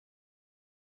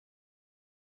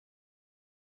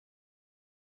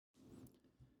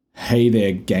Hey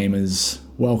there, gamers.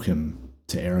 Welcome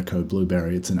to Erico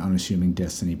Blueberry. It's an unassuming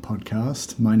Destiny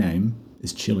podcast. My name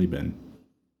is Chilibin.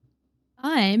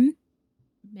 I'm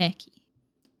Mackie.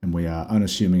 And we are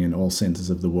unassuming in all senses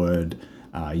of the word.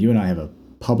 You and I have a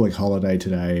public holiday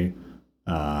today.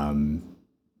 The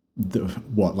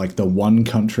one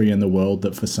country in the world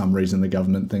that for some reason the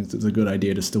government thinks it's a good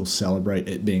idea to still celebrate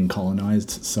it being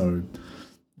colonized. So,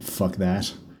 fuck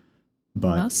that.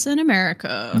 But us in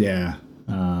America. Yeah.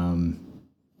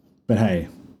 But hey,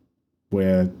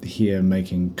 we're here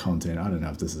making content. I don't know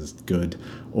if this is good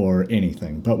or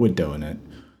anything, but we're doing it.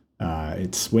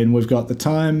 It's when we've got the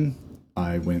time.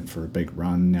 I went for a big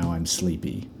run. Now I'm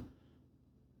sleepy.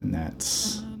 And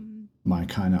that's my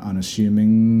kind of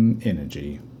unassuming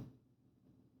energy.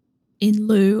 In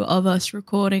lieu of us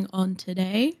recording on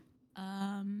today,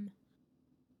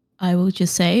 I will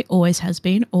just say always has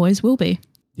been, always will be.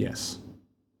 Yes.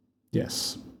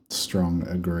 Strong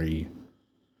agree.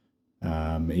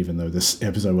 Even though this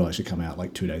episode will actually come out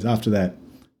like 2 days after that,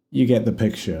 you get the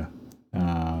picture.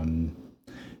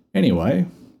 Anyway,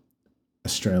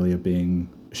 Australia being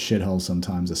a shithole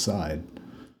sometimes aside,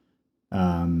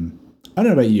 I don't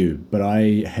know about you, but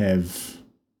I have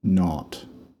not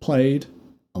played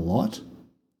a lot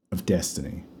of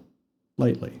Destiny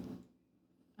lately.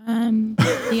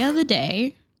 The other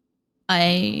day,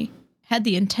 I had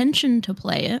the intention to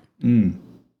play it.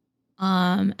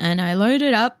 And I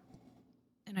loaded up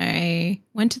and I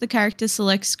went to the character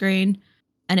select screen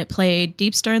and it played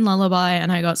Deepstone Lullaby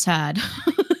and I got sad.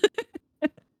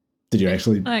 Did you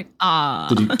actually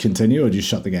Did you continue or did you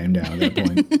shut the game down at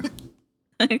that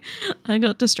point? I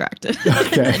got distracted.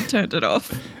 Okay. And turned it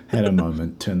off. Had a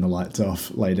moment, turned the lights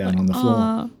off, lay down on the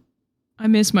floor. I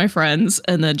miss my friends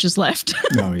and then just left.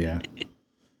 Oh yeah.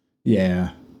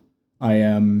 Yeah.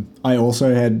 I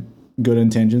also had good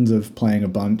intentions of playing a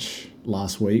bunch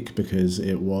last week because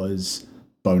it was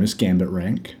bonus Gambit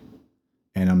rank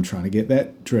and I'm trying to get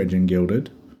that dredging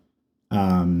gilded.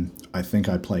 I think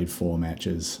I played 4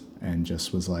 matches and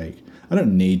just was like, I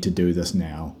don't need to do this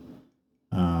now.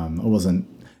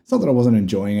 It's not that I wasn't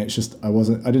enjoying it, it's just I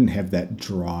didn't have that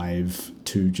drive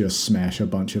to just smash a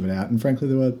bunch of it out, and frankly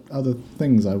there were other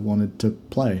things I wanted to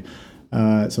play.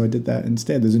 So I did that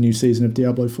instead. There's a new season of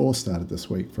Diablo 4 started this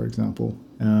week, for example.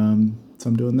 So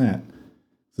I'm doing that.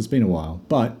 So it's been a while,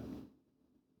 but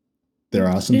there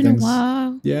are some things.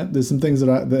 Yeah, there's some things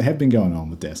that have been going on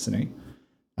with Destiny.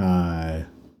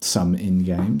 Some in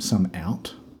game, some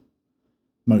out.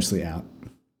 Mostly out,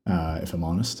 if I'm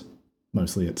honest.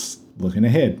 Mostly it's looking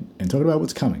ahead and talking about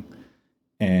what's coming,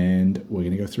 and we're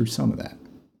going to go through some of that.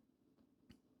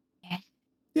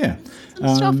 Yeah.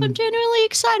 Some stuff I'm genuinely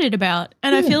excited about,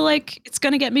 and I feel like it's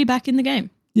going to get me back in the game.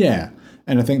 Yeah,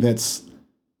 and I think that's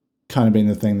kind of been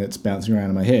the thing that's bouncing around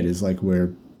in my head is like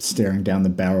we're staring down the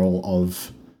barrel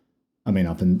of,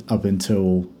 up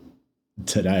until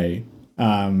today,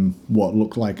 what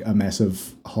looked like a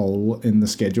massive hole in the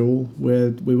schedule where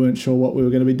we weren't sure what we were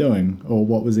going to be doing or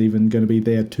what was even going to be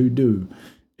there to do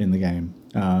in the game.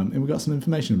 And we got some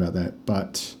information about that,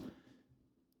 but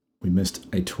we missed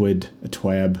a twid, a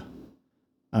twab,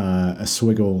 a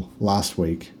swiggle last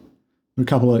week. A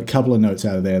couple of notes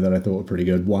out of there that I thought were pretty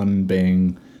good. One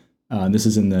being, this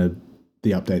is in the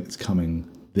update that's coming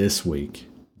this week,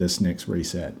 this next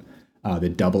reset. They're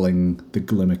doubling the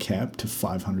Glimmer cap to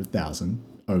 500,000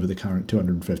 over the current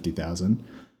 250,000.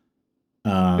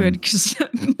 Good, because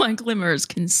my Glimmer is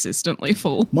consistently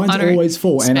full. Mine's always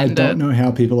full, and I don't know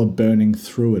how people are burning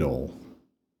through it all.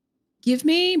 Give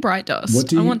me Bright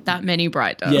Dust. I want that many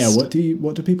Bright Dust. Yeah,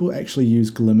 what do people actually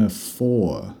use Glimmer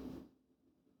for?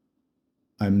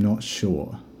 I'm not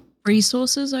sure.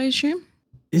 Resources, I assume.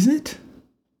 Is it?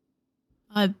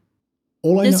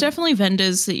 There's definitely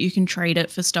vendors that you can trade it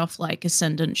for stuff like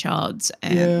Ascendant Shards.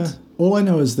 Yeah. All I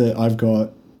know is that I've got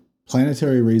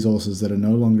planetary resources that are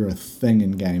no longer a thing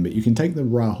in game, but you can take the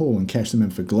Rahul and cash them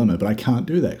in for Glimmer, but I can't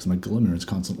do that because my Glimmer is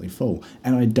constantly full.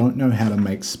 And I don't know how to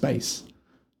make space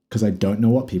because I don't know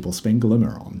what people spend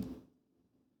Glimmer on.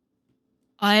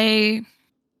 I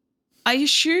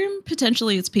assume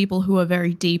potentially it's people who are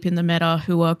very deep in the meta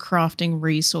who are crafting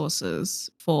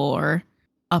resources for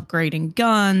upgrading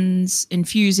guns,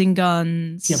 infusing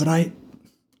guns. Yeah, but I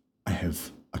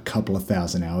have a couple of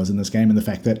 1,000 hours in this game, and the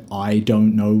fact that I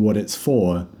don't know what it's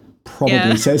for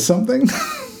probably says something.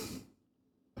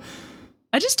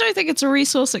 I just don't think it's a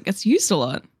resource that gets used a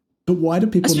lot. But why do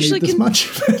people need this much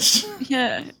of it?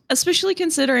 Yeah, especially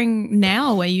considering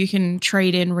now where you can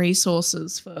trade in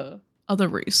resources for other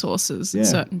resources and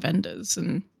certain vendors.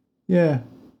 And yeah.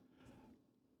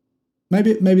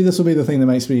 maybe this will be the thing that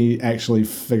makes me actually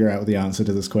figure out what the answer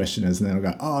to this question is, and then I'll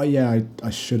go, oh yeah, I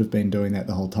should have been doing that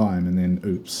the whole time, and then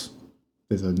oops,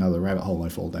 there's another rabbit hole I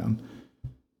fall down.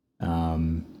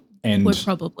 And we're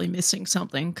probably missing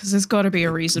something because there's got to be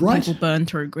a reason people burn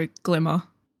through Glimmer.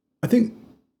 I think,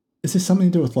 is there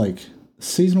something to do with like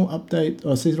seasonal update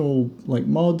or seasonal like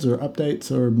mods or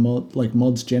updates or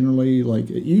mods generally? Like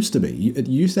it used to be, it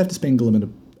used to have to spend Glimmer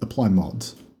to apply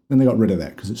mods, and they got rid of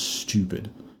that because it's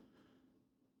stupid.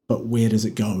 But where does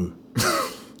it go?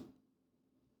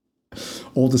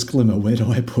 All this Glimmer, where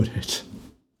do I put it?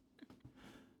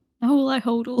 How will I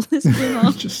hold all this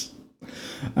Glimmer?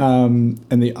 And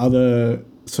the other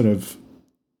sort of,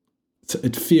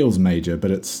 it feels major, but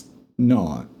it's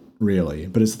not really.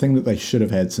 But it's the thing that they should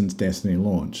have had since Destiny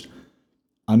launched.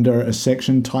 Under a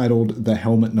section titled "The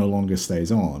Helmet No Longer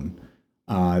Stays On,"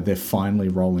 they're finally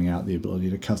rolling out the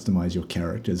ability to customize your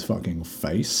character's fucking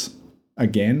face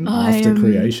again after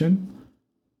creation.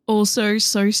 Also,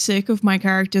 so sick of my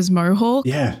character's mohawk.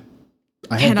 Yeah.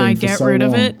 Can I get rid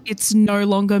of it? It's no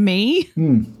longer me.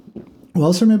 Well, I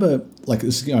also remember, like,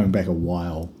 this is going back a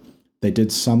while, they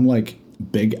did some, like,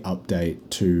 big update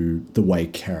to the way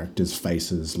characters'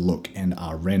 faces look and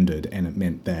are rendered, and it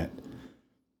meant that,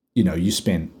 you know, you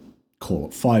spent, call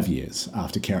it 5 years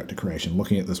after character creation,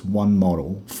 looking at this one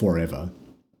model forever,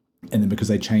 and then because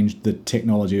they changed the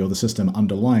technology or the system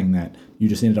underlying that, you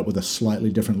just ended up with a slightly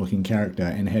different looking character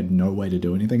and had no way to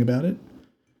do anything about it.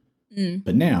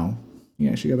 But now, you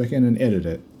can actually go back in and edit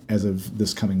it as of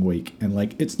this coming week, and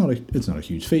like it's not a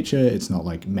huge feature, it's not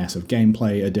like massive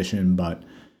gameplay addition, but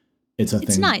it's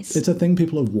thing. Nice. It's a thing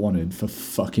people have wanted for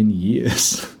fucking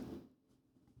years.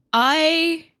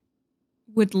 I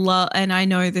would love, and I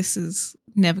know this is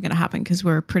never going to happen because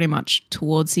we're pretty much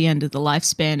towards the end of the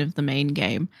lifespan of the main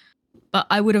game, but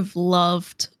I would have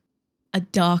loved a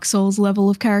Dark Souls level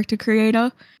of character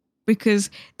creator, because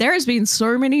there has been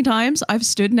so many times I've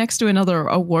stood next to another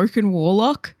Awoken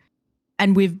Warlock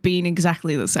and we've been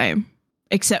exactly the same,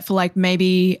 except for like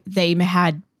maybe they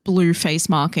had blue face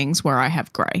markings where I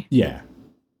have grey. Yeah.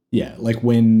 Like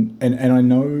when, and I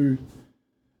know,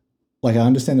 like I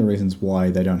understand the reasons why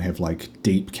they don't have like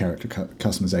deep character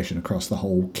customization across the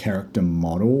whole character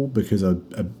model, because a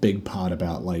big part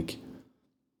about like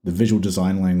the visual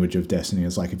design language of Destiny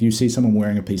is like if you see someone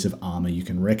wearing a piece of armor, you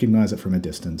can recognize it from a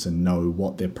distance and know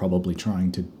what they're probably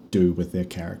trying to do with their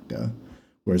character.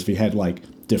 Whereas if you had like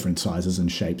different sizes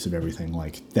and shapes of everything,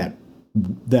 like that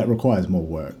requires more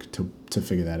work to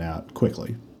figure that out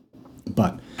quickly.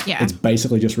 But it's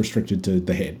basically just restricted to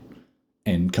the head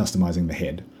and customizing the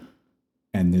head.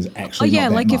 And there's actually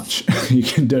not that much you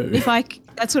can do.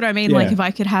 That's what I mean. Yeah. Like if I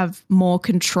could have more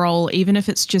control, even if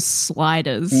it's just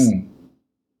sliders.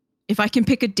 If I can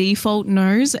pick a default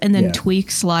nose and then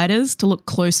tweak sliders to look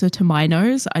closer to my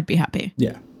nose, I'd be happy.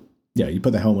 Yeah. Yeah, you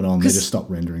put the helmet on, they just stop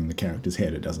rendering the character's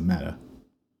head. It doesn't matter.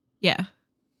 Yeah.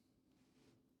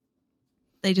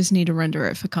 They just need to render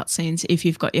it for cutscenes if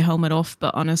you've got your helmet off.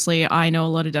 But honestly, I know a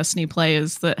lot of Destiny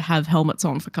players that have helmets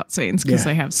on for cutscenes because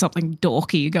they have something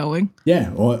dorky going.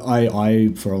 Yeah, or I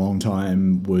for a long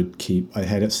time I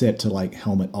had it set to like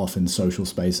helmet off in social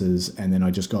spaces, and then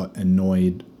I just got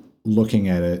annoyed looking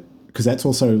at it because that's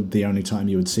also the only time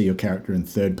you would see your character in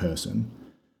third person.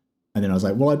 And then I was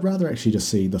like, well, I'd rather actually just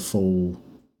see the full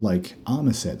like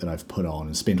armor set that I've put on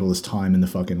and spent all this time in the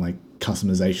fucking like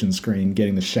customization screen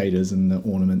getting the shaders and the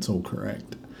ornaments all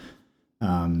correct.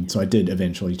 So I did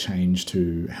eventually change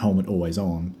to helmet always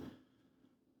on.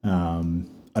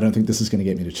 I don't think this is going to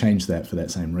get me to change that for that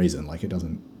same reason. Like it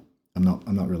doesn't. I'm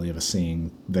not really ever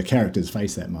seeing the character's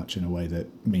face that much in a way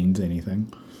that means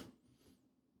anything.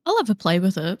 I'll have a play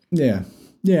with it. Yeah.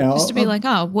 Just to be like,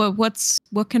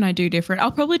 what can I do different?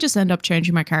 I'll probably just end up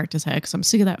changing my character's hair because I'm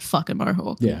sick of that fucking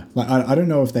mohawk. Yeah, like I don't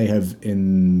know if they have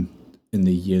in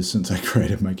the years since I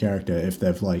created my character if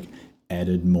they've like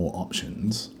added more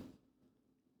options,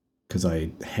 because I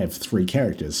have 3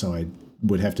 characters, so I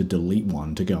would have to delete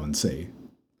one to go and see.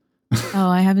 Oh,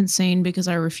 I haven't seen because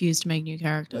I refuse to make new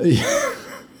characters.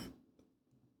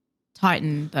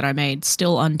 Titan that I made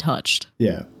still untouched.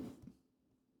 Yeah.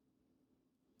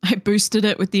 I boosted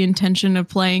it with the intention of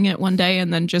playing it one day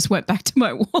and then just went back to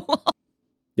my wall.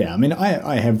 Yeah, I mean,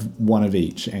 I have one of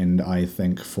each, and I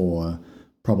think for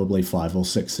probably 5 or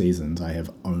 6 seasons, I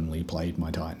have only played my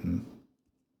Titan.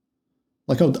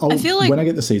 Like, I feel like when I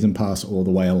get the season pass all the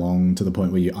way along to the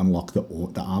point where you unlock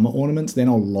the armor ornaments, then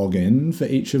I'll log in for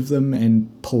each of them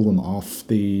and pull them off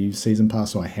the season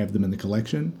pass so I have them in the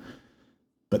collection.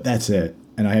 But that's it.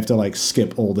 And I have to like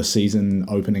skip all the season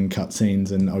opening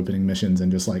cutscenes and opening missions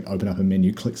and just like open up a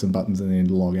menu, click some buttons, and then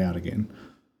log out again.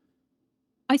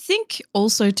 I think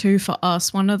also too for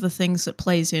us, one of the things that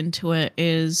plays into it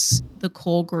is the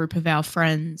core group of our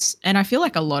friends. And I feel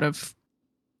like a lot of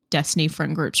Destiny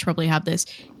friend groups probably have this.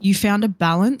 You found a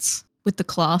balance with the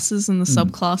classes and the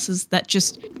subclasses that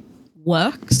just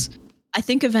works. I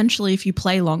think eventually if you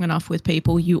play long enough with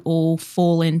people, you all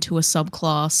fall into a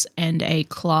subclass and a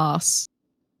class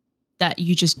that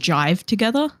you just jive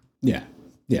together. Yeah.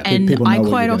 Yeah. And People know I what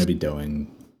quite you're going to often be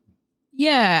doing.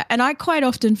 Yeah, and I quite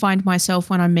often find myself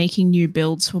when I'm making new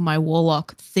builds for my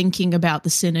Warlock thinking about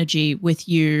the synergy with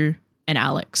you and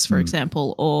Alex, for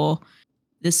example, or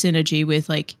the synergy with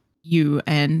like you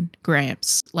and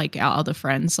Gramps, like our other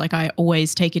friends. Like I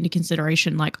always take into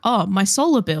consideration like, oh, my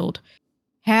solar build.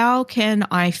 How can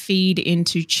I feed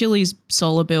into Chili's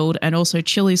solar build and also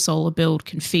Chili's solar build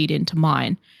can feed into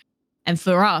mine? And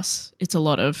for us, it's a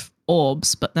lot of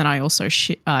orbs, but then I also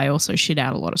shit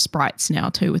out a lot of sprites now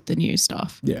too with the new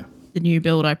stuff. Yeah. The new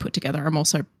build I put together, I'm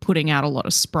also putting out a lot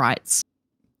of sprites.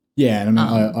 Yeah, and I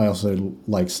mean, I also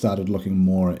like started looking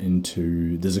more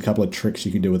into. There's a couple of tricks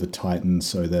you can do with a Titan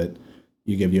so that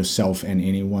you give yourself and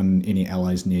any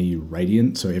allies near you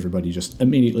radiant, so everybody just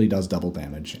immediately does double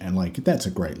damage, and like that's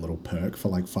a great little perk for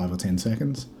like 5 or 10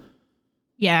 seconds.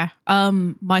 Yeah,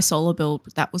 my solar build,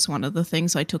 that was one of the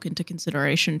things I took into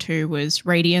consideration too, was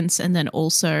radiance, and then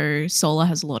also solar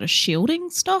has a lot of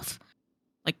shielding stuff,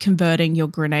 like converting your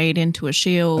grenade into a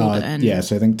shield. And yeah,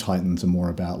 so I think Titans are more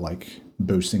about like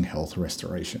boosting health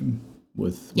restoration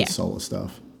with solar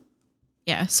stuff.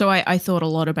 Yeah, so I thought a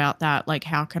lot about that, like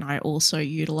how can I also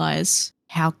utilize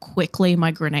how quickly my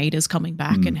grenade is coming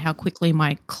back and how quickly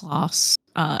my class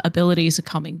abilities are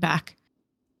coming back,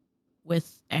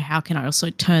 with how can I also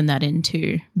turn that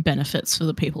into benefits for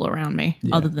the people around me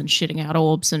other than shitting out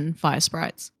orbs and fire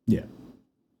sprites. Yeah.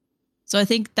 So I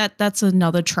think that's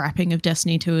another trapping of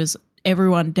Destiny 2 is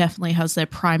everyone definitely has their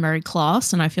primary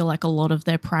class, and I feel like a lot of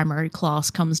their primary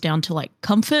class comes down to like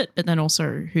comfort, but then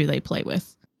also who they play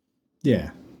with. Yeah.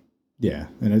 Yeah.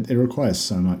 And it requires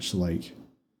so much of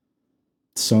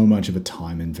a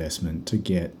time investment to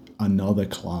get another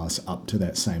class up to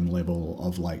that same level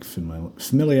of like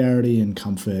familiarity and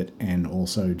comfort, and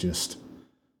also just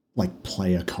like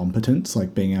player competence,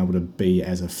 like being able to be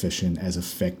as efficient, as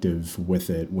effective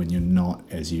with it when you're not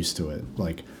as used to it.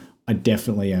 Like I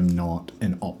definitely am not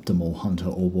an optimal hunter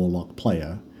or warlock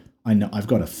player. I know I've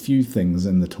got a few things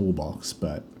in the toolbox,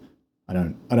 but I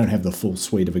don't have the full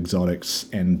suite of exotics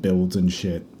and builds and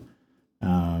shit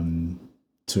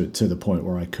to the point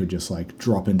where I could just like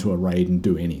drop into a raid and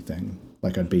do anything.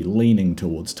 Like I'd be leaning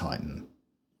towards Titan.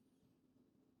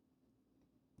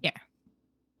 Yeah.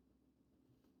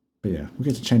 But yeah, we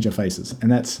get to change our faces,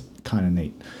 and that's kind of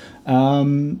neat.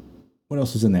 What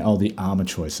else was in there? Oh, the armor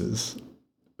choices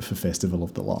for Festival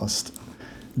of the Lost.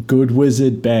 Good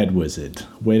wizard, bad wizard.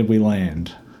 Where did we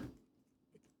land?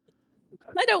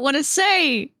 I don't want to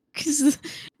say because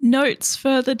notes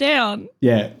further down.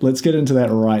 Yeah, let's get into that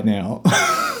right now.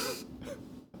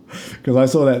 Because I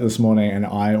saw that this morning and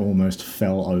I almost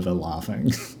fell over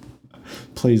laughing.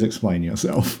 Please explain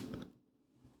yourself.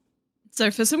 So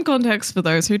for some context for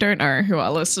those who don't know who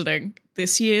are listening,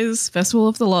 this year's Festival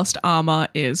of the Lost armor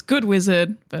is good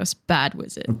wizard versus bad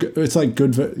wizard. It's like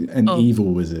good and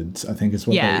evil wizards, I think is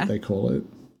what they call it.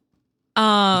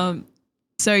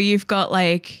 So you've got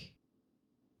like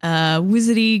a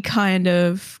wizardy kind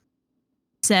of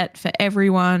set for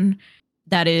everyone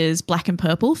that is black and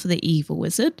purple for the evil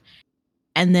wizard,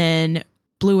 and then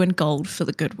blue and gold for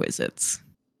the good wizards.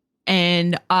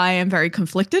 And I am very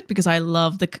conflicted because I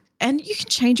love and you can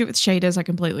change it with shaders, I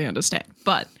completely understand,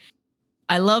 but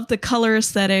I love the color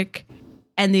aesthetic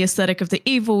and the aesthetic of the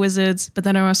evil wizards, but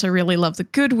then I also really love the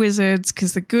good wizards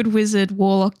because the good wizard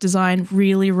warlock design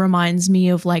really reminds me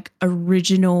of like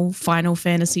original Final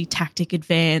Fantasy Tactic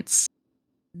Advance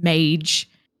mage,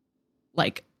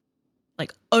 like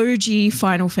OG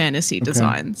Final Fantasy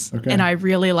designs. Okay. And I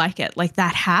really like it. Like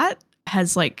that hat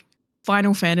has like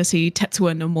Final Fantasy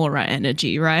Tetsuya Nomura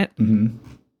energy, right? Mm-hmm.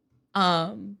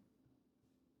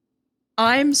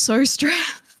 I'm so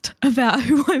stressed about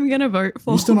who I'm going to vote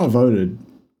for. You still not voted?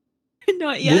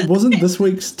 Not yet. Wasn't this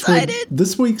week's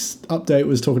this week's update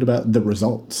was talking about the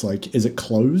results? Like, is it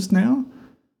closed now?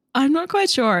 I'm not quite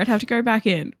sure. I'd have to go back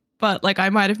in, but like I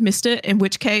might have missed it. In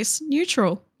which case,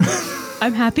 neutral.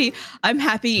 I'm happy. I'm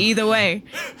happy either way.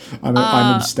 I'm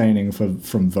abstaining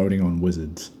from voting on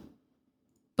wizards.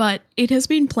 But it has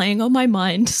been playing on my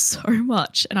mind so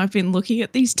much, and I've been looking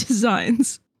at these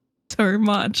designs so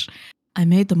much. I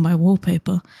made them my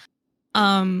wallpaper.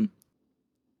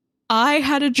 I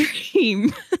had a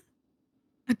dream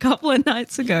a couple of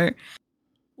nights ago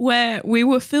where we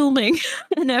were filming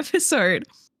an episode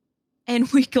and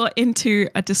we got into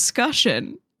a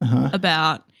discussion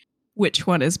about which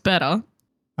one is better,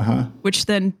 which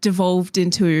then devolved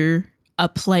into a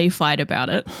play fight about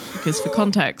it. Because for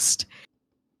context,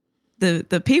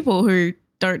 the people who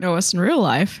don't know us in real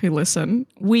life who listen,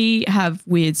 we have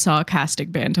weird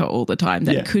sarcastic banter all the time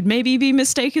that could maybe be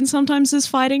mistaken sometimes as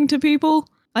fighting to people,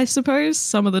 I suppose.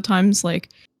 Some of the times, like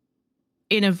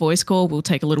in a voice call, we'll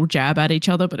take a little jab at each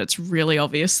other, but it's really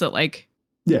obvious that like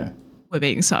we're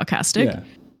being sarcastic. Yeah.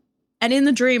 And in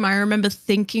the dream, I remember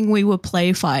thinking we were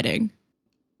play fighting.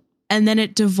 And then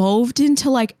it devolved into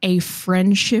like a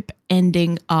friendship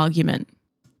ending argument.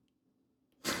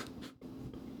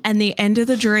 And the end of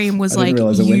the dream was I didn't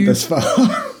realize it went this far.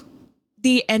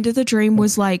 The end of the dream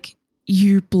was like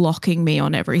you blocking me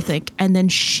on everything and then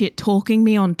shit talking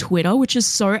me on Twitter, which is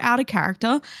so out of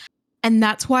character. And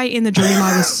that's why in the dream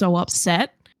I was so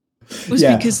upset. Was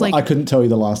because like I couldn't tell you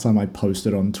the last time I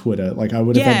posted on Twitter. Like I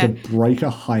would have had to break a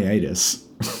hiatus.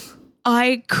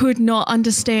 I could not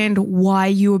understand why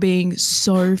you were being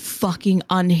so fucking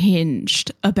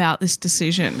unhinged about this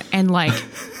decision. And like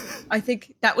I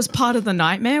think that was part of the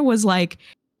nightmare was like,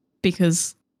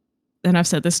 because, and I've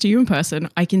said this to you in person,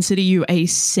 I consider you a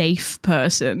safe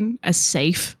person, a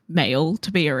safe male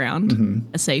to be around,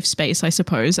 a safe space, I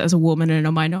suppose, as a woman and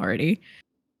a minority.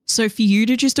 So for you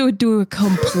to just do a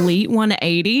complete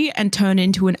 180 and turn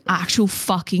into an actual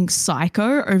fucking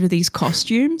psycho over these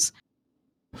costumes,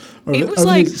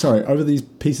 over these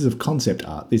pieces of concept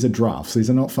art. These are drafts. These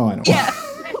are not final. Yeah.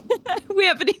 We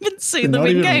haven't even seen them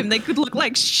in game. They could look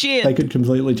like shit. They could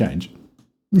completely change.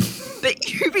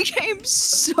 But you became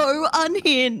so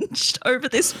unhinged over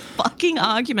this fucking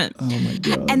argument. Oh my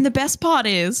God. And the best part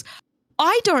is,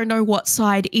 I don't know what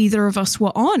side either of us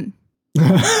were on.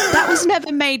 That was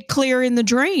never made clear in the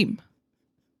dream.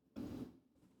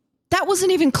 That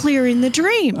wasn't even clear in the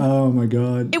dream. Oh my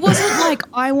God. It wasn't like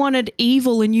I wanted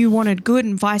evil and you wanted good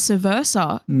and vice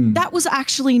versa. That was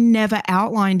actually never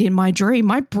outlined in my dream.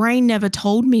 My brain never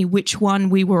told me which one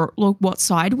we were, what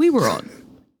side we were on.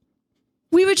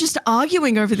 We were just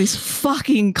arguing over this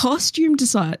fucking costume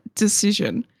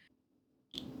decision.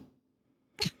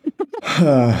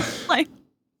 Like,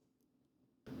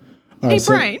 hey,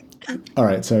 brain. All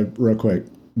right, so real quick,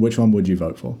 which one would you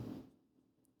vote for?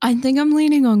 I think I'm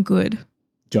leaning on good.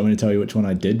 Do you want me to tell you which one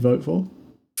I did vote for?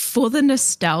 For the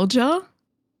nostalgia,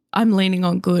 I'm leaning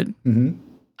on good.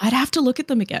 I'd have to look at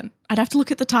them again. I'd have to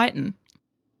look at the Titan.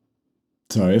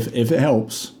 So if it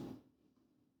helps,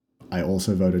 I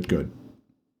also voted good.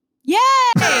 Yay!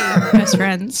 Best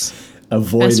friends.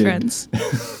 Avoided. Best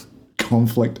friends.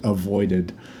 Conflict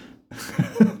avoided.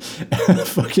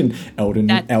 Fucking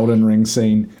Elden Ring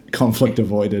scene. Conflict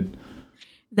avoided.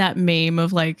 That meme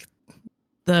of like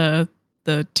the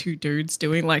two dudes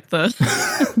doing like the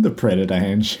the predator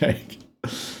handshake.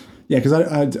 Yeah, because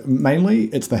I mainly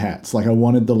it's the hats. Like I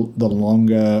wanted the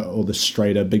longer or the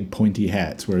straighter, big pointy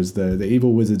hats, whereas the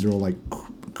evil wizards are all like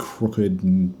crooked,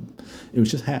 and it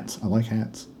was just hats. I like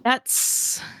hats.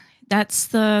 That's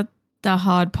the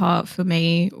hard part for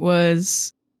me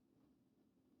was.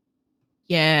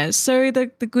 Yeah, so the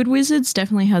Good Wizards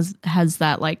definitely has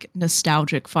that like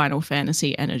nostalgic Final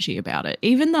Fantasy energy about it.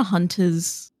 Even the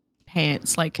Hunter's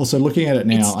pants, like. Also, looking at it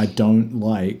now, I don't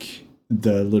like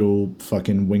the little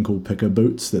fucking winkle picker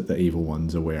boots that the evil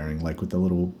ones are wearing, like with the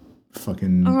little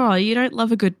fucking. Oh, you don't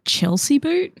love a good Chelsea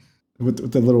boot?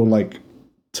 With the little like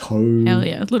toe. Hell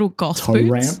yeah, little goth toe boots.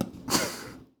 Ramp.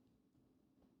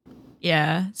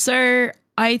 Yeah, so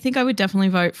I think I would definitely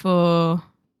vote for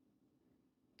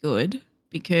good.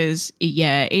 Because,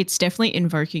 yeah, it's definitely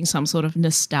invoking some sort of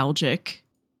nostalgic.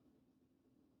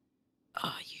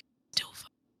 Oh, you still.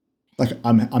 Like,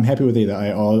 I'm happy with either.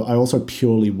 I also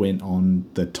purely went on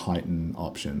the Titan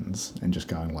options and just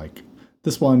going like,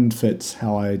 this one fits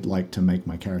how I'd like to make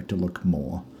my character look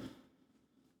more.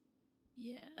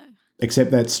 Yeah.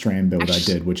 Except that strand build I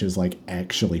did, which is like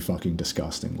actually fucking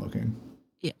disgusting looking.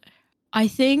 Yeah. I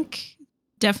think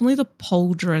definitely the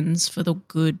pauldrons for the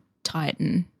good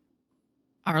Titan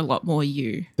are a lot more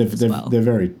you. They're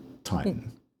very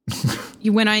Titan.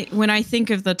 When I think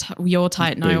of your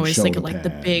Titan, I always think of like pads.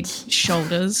 The big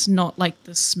shoulders, not like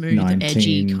the smooth,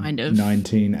 edgy kind of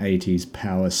 1980s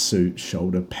power suit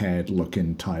shoulder pad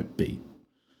looking type beat.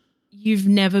 You've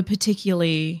never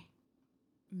particularly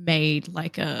made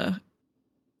like a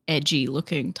edgy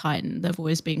looking Titan. They've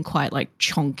always been quite like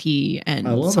chonky and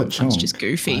sometimes just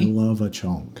goofy. I love a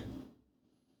chonk.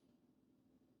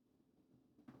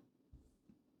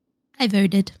 I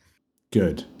voted.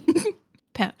 Good.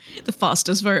 The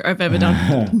fastest vote I've ever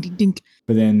done.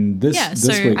 But then this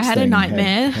week's I had a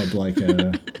nightmare. had like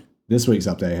This week's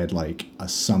update had like a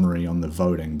summary on the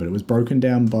voting, but it was broken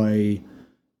down by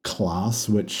class,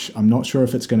 which I'm not sure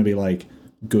if it's going to be like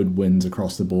good wins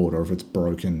across the board or if it's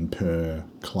broken per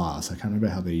class. I can't remember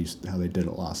how they did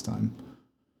it last time.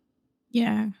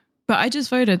 Yeah. But I just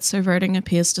voted, so voting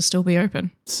appears to still be open.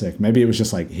 Sick. Maybe it was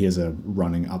just like, here's a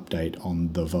running update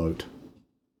on the vote.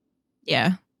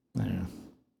 Yeah. Yeah.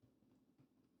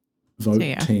 Vote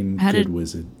team good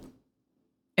wizard.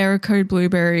 Error code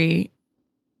blueberry,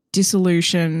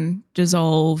 dissolution,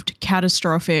 dissolved,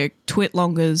 catastrophic,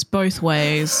 twitlongers, both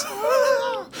ways.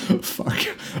 Fuck.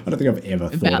 I don't think I've ever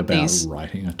thought about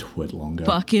writing a twitlonger.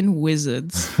 Fucking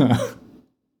wizards.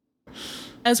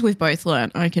 As we've both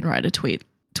learned, I can write a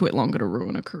twitlonger to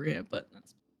ruin a career,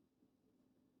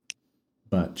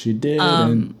 but you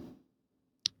didn't.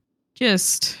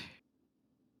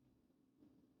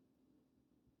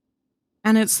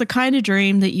 And it's the kind of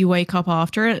dream that you wake up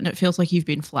after it and it feels like you've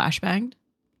been flashbanged.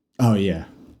 Oh, yeah.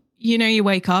 You know, you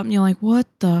wake up and you're like, what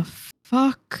the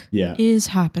fuck is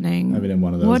happening? I've been in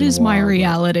one of those. What is my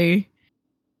reality?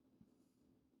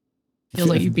 Feels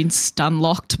like you've been stun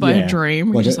locked by a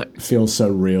dream. Like it feels so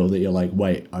real that you're like,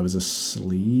 wait, I was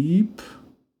asleep?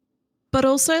 But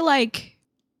also, like,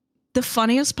 the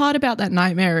funniest part about that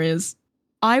nightmare is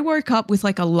I woke up with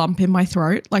like a lump in my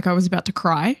throat, like I was about to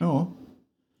cry. Oh.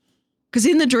 Because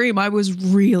in the dream, I was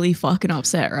really fucking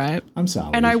upset, right? I'm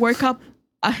sorry. And I woke up.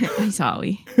 I'm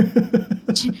sorry.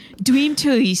 Dream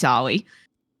too, sorry.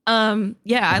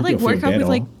 I like woke up with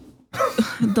like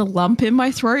the lump in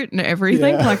my throat and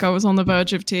everything, like I was on the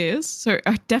verge of tears. So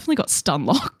I definitely got stun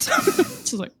locked.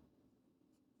 Just like,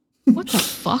 what the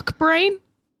fuck, brain?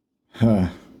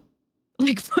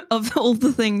 Like, of all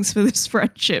the things for this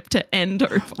friendship to end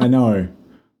over. I know.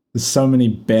 There's so many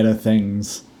better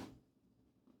things.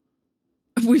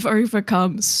 We've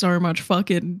overcome so much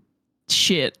fucking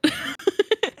shit.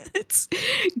 It's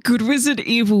good wizard,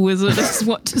 evil wizard is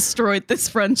what destroyed this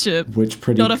friendship.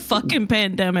 Not a fucking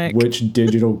pandemic. Which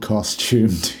digital costume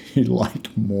do you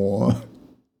like more?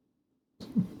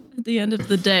 At the end of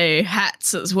the day,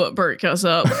 hats is what broke us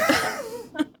up.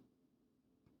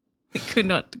 We could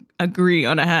not agree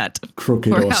on a hat.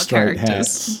 Crooked or straight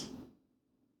hats.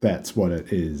 That's what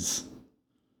it is.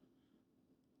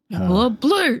 Purple or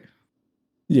blue.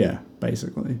 Yeah,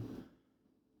 basically.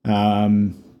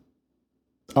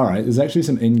 All right, there's actually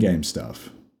some in-game stuff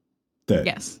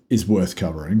that is worth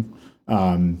covering.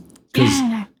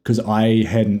 Because I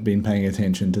hadn't been paying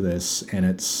attention to this, and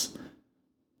is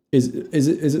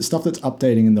it stuff that's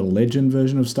updating in the Legend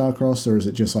version of Starcross, or is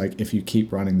it just like if you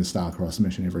keep running the Starcross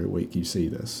mission every week, you see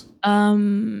this?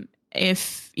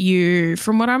 If you,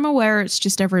 from what I'm aware, it's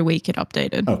just every week it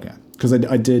updated. Okay, because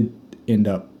I did end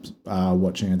up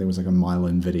watching, I think it was like a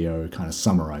Mylan video kind of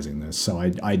summarizing this, so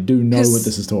I do know what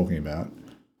this is talking about.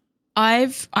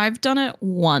 I've done it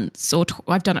once, or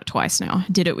I've done it twice now.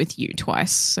 I did it with you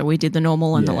twice. So we did the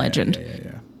normal and the legend.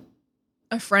 Yeah.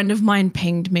 A friend of mine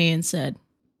pinged me and said,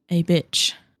 "Hey,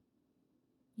 bitch,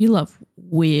 you love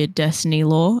weird Destiny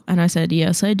lore?" And I said,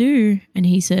 "Yes, I do." And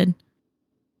he said,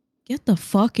 "Get the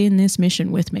fuck in this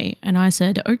mission with me." And I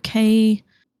said, "Okay."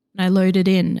 And I loaded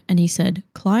in and he said,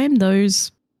 "Climb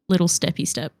those little steppy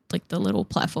step, like the little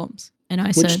platforms." And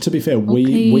I said, which, to be fair,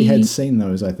 we had seen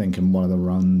those, I think, in one of the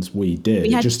runs we did.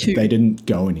 We had two. They didn't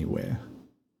go anywhere.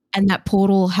 And that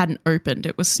portal hadn't opened.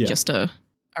 It was just a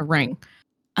ring.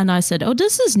 And I said, "Oh,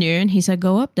 this is new." And he said,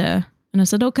 "Go up there." And I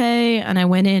said, "Okay." And I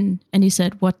went in and he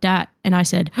said, "What that?" And I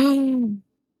said, "Oh,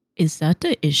 is that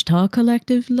the Ishtar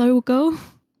Collective logo?"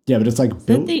 Yeah, but it's like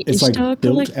built. It's like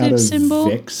built out of symbol?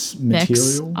 Vex material.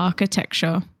 Vex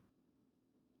architecture.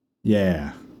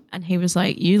 Yeah. And he was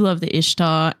like, "You love the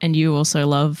Ishtar and you also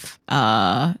love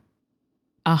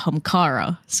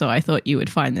Ahamkara. So I thought you would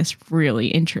find this really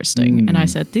interesting." And I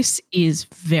said, "This is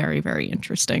very, very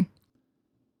interesting."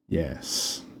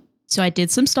 Yes. So I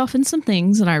did some stuff and some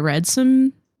things and I read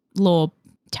some lore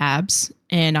tabs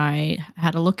and I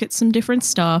had a look at some different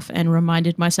stuff and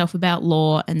reminded myself about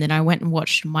lore. And then I went and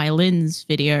watched Mylin's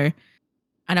video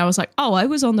and I was like, oh, I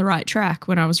was on the right track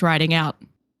when I was writing out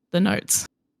the notes.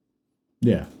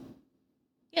 Yeah.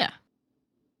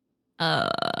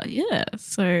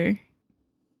 So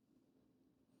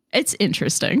it's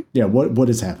interesting. Yeah, what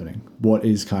is happening? What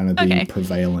is kind of the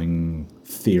prevailing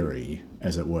theory,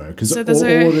 as it were? Because all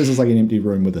it is like an empty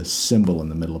room with a symbol in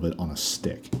the middle of it on a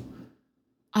stick.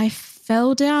 I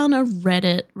fell down a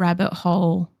Reddit rabbit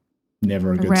hole.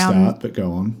 Never a good start, but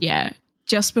go on. Yeah,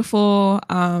 just before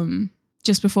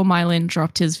Mylin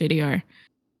dropped his video.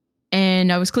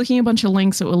 And I was clicking a bunch of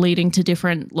links that were leading to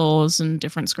different laws and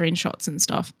different screenshots and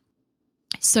stuff.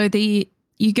 So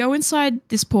you go inside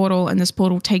this portal, and this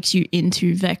portal takes you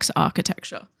into Vex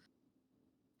architecture.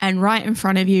 And right in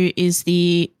front of you is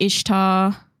the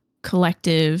Ishtar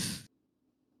Collective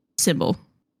symbol,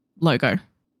 logo.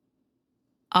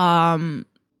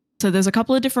 So there's a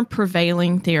couple of different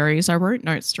prevailing theories. I wrote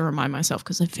notes to remind myself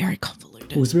because they're very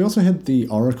convoluted. Well, so we also had the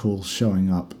Oracle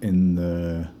showing up in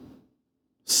the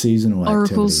seasonal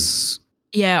Oracles.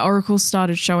 Yeah, Oracles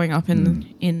started showing up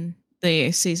in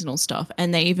the seasonal stuff,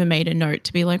 and they even made a note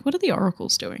to be like, "What are the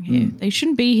Oracles doing here? They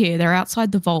shouldn't be here. They're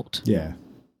outside the vault." Yeah.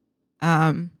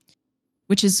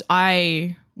 Which is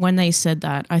when they said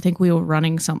that, I think we were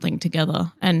running something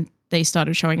together, and they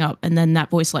started showing up, and then that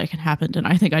voice like happened, and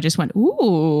I think I just went,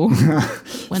 "Ooh,"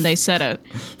 when they said it.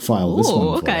 File this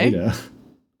one for later.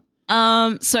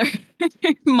 So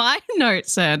my note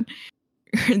said,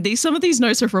 some of these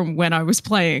notes are from when I was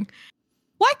playing.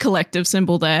 Why collective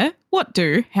symbol there? What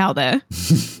do? How there?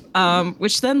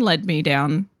 Which then led me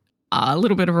down a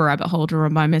little bit of a rabbit hole to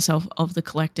remind myself of the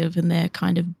collective and their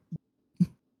kind of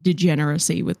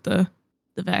degeneracy with the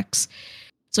Vex.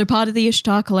 So part of the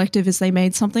Ishtar Collective is they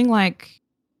made something like,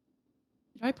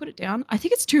 did I put it down? I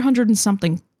think it's 200 and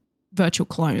something virtual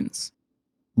clones.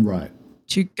 Right.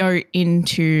 To go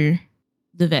into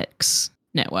the Vex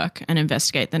network and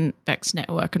investigate the Vex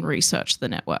network and research the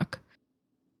network.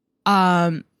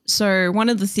 So one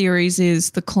of the theories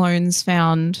is the clones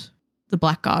found the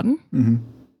Black Garden.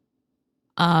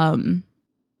 And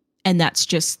that's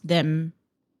just them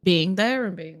being there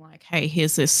and being like, hey,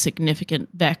 here's this significant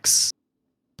Vex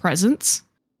presence.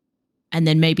 And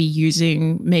then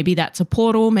maybe that's a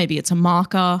portal, maybe it's a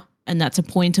marker, and that's a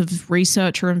point of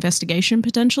research or investigation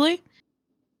potentially.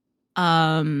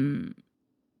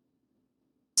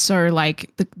 So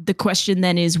like the question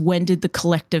then is, when did the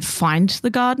collective find the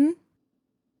garden?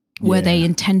 Were they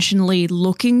intentionally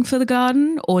looking for the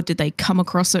garden, or did they come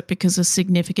across it because a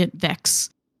significant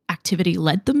Vex activity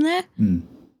led them there?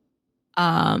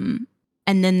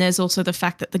 And then there's also the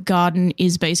fact that the garden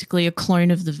is basically a clone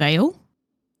of the Veil,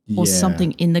 or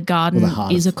something in the garden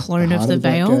is a clone of the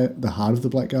Veil. The heart of the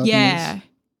Black Garden. Yeah.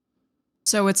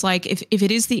 So it's like if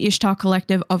it is the Ishtar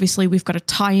Collective, obviously we've got to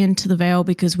tie into the Veil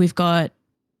because we've got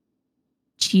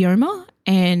Chioma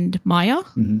and Maya.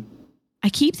 I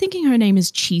keep thinking her name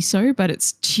is Chiso, but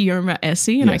it's Chioma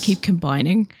Essie, and I keep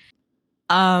combining.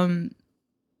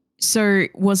 So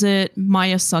was it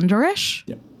Maya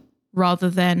Sundaresh rather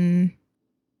than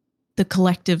the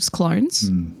Collective's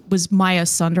clones? Was Maya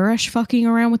Sundaresh fucking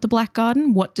around with the Black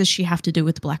Garden? What does she have to do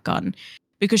with the Black Garden?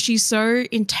 Because she's so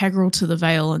integral to the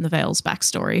Veil and the Veil's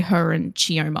backstory, her and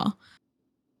Chioma.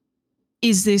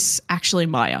 Is this actually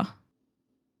Maya?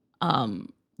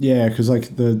 Yeah, because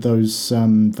like those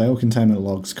Veil containment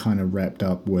logs kind of wrapped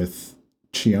up with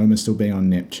Chioma still being on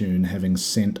Neptune, having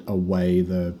sent away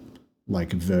the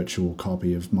like virtual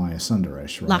copy of Maya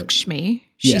Sundaresh, right? Lakshmi.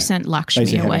 She sent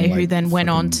Lakshmi away, who then went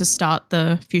on to start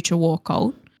the Future War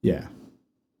cult. Yeah.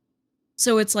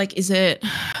 So it's like, is it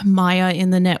Maya in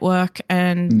the network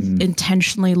and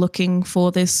intentionally looking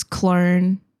for this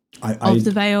clone of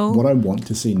the Veil? What I want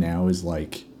to see now is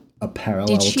like a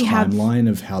parallel timeline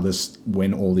of how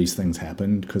when all these things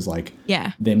happened, because like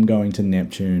them going to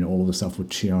Neptune, all of the stuff with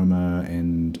Chioma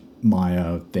and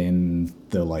Maya, then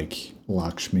the like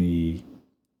Lakshmi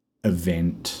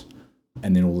event,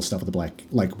 and then all the stuff with the Black,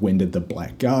 like when did the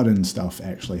Black Garden stuff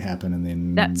actually happen? And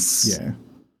then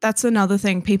that's another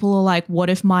thing. People are like, what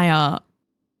if Maya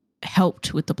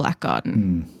helped with the Black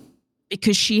Garden?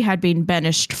 Because she had been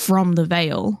banished from the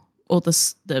Veil, or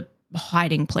the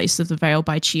hiding place of the Veil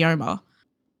by Chioma.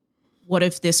 What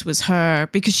if this was her?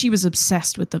 Because she was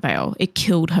obsessed with the Veil. It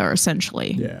killed her,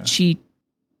 essentially. Yeah.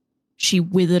 She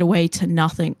withered away to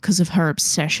nothing because of her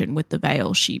obsession with the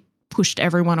Veil. She pushed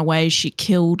everyone away. She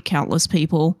killed countless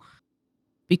people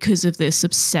because of this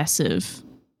obsessive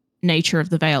nature of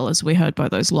the Veil, as we heard by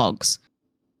those logs.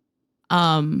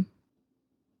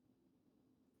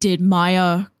 Did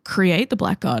Maya create the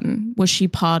Black Garden? Was she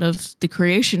part of the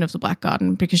creation of the Black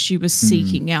Garden because she was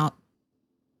seeking out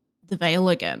the Veil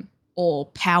again, or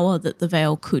power that the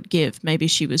Veil could give? Maybe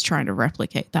she was trying to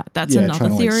replicate that. That's another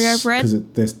theory I've read.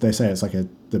 Because they say it's like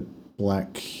the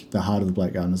heart of the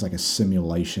Black Garden is like a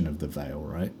simulation of the Veil,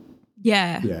 right?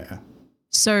 Yeah. Yeah.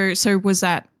 So was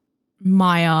that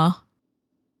Maya?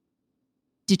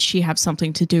 Did she have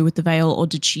something to do with the Veil, or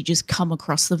did she just come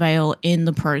across the Veil in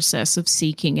the process of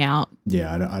seeking out?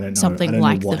 Yeah, I don't know. Something I don't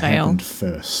like know what the Veil happened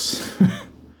first.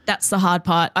 That's the hard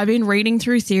part. I've been reading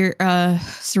through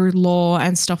through lore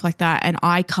and stuff like that, and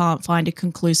I can't find a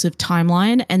conclusive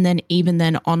timeline. And then even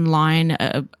then online,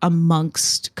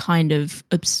 amongst kind of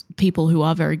people who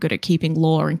are very good at keeping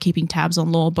lore and keeping tabs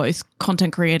on lore, both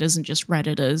content creators and just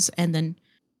Redditors, and then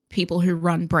people who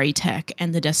run Braytech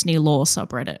and the Destiny lore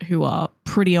subreddit who are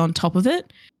pretty on top of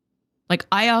it. Like,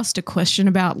 I asked a question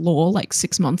about lore like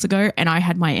 6 months ago, and I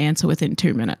had my answer within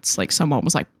 2 minutes. Like, someone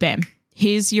was like, bam,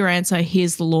 here's your answer.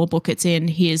 Here's the lore book it's in.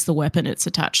 Here's the weapon it's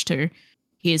attached to.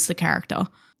 Here's the character.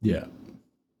 Yeah.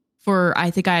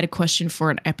 I think I had a question for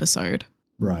an episode.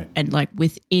 Right. And like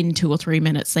within 2 or 3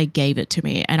 minutes, they gave it to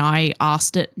me. And I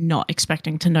asked it not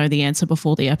expecting to know the answer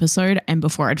before the episode. And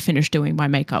before I'd finished doing my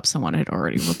makeup, someone had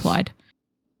already replied.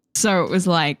 So it was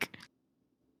like,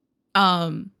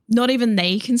 not even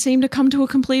they can seem to come to a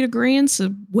complete agreement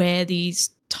of where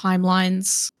these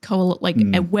timelines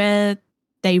where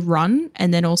they run,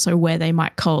 and then also where they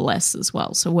might coalesce as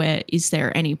well. So where is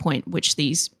there any point which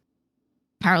these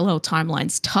parallel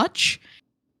timelines touch?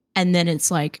 And then it's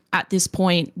like, at this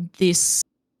point, this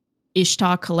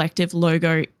Ishtar Collective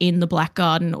logo in the Black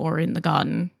Garden or in the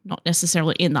garden, not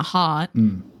necessarily in the heart,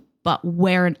 but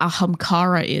where an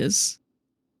Ahamkara is,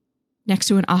 next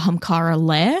to an Ahamkara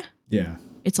lair. Yeah.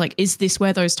 It's like, is this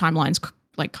where those timelines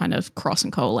like kind of cross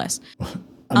and coalesce?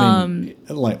 I mean,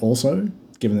 like, also,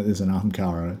 given that there's an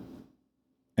Ahamkara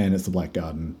and it's the Black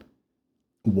Garden,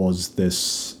 was the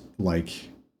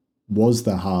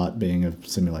heart being a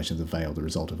simulation of the veil the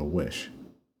result of a wish?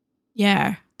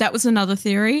 Yeah, that was another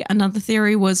theory. Another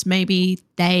theory was maybe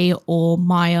they or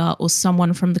Maya or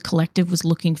someone from the collective was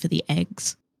looking for the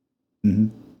eggs. Mm-hmm.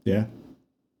 Yeah.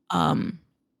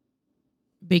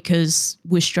 Because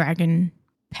Wish Dragon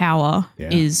power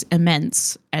is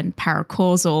immense and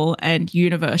paracausal and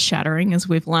universe shattering, as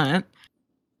we've learnt.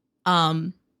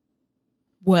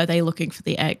 Were they looking for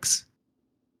the eggs?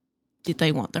 Did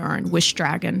they want their own wish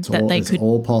dragon It's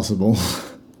all possible.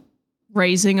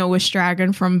 Raising a wish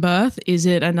dragon from birth? Is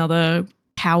it another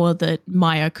power that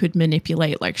Maya could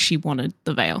manipulate like she wanted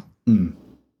the veil?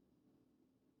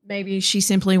 Maybe she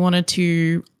simply wanted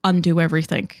to undo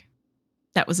everything.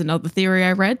 That was another theory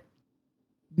I read.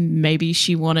 Maybe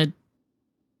she wanted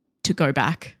to go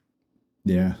back.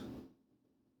 Yeah.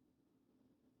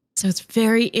 So it's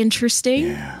very interesting.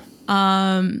 Yeah.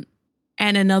 And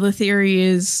another theory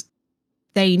is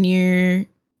they knew,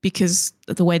 because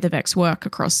of the way the Vex work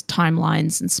across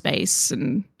timelines and space,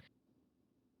 and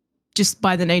just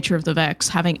by the nature of the Vex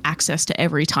having access to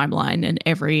every timeline and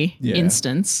every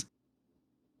instance.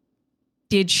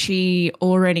 Did she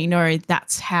already know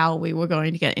that's how we were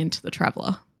going to get into the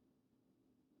Traveler?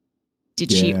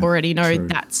 Did she already know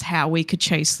that's how we could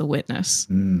chase the Witness?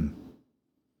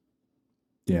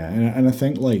 Yeah, and I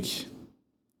think, like,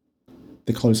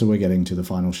 the closer we're getting to the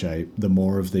final shape, the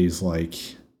more of these, like,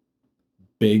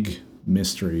 big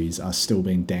mysteries are still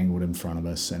being dangled in front of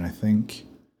us. And I think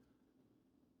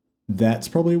that's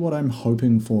probably what I'm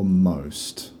hoping for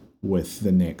most with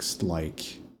the next,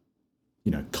 like,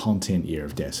 you know, content year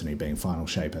of Destiny, being final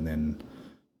shape and then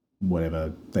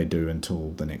whatever they do until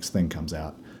the next thing comes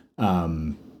out,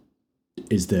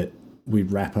 is that we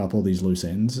wrap up all these loose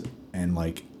ends and,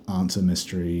 like, answer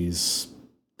mysteries,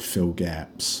 fill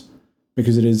gaps,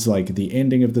 because it is like the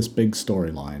ending of this big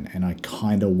storyline, and I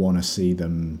kind of want to see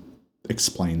them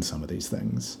explain some of these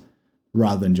things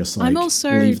rather than just like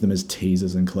leave them as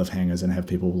teasers and cliffhangers and have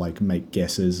people like make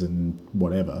guesses and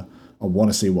whatever. I want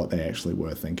to see what they actually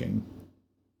were thinking.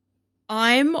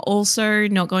 I'm also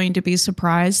not going to be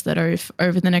surprised that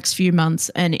over the next few months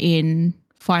and in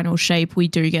final shape, we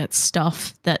do get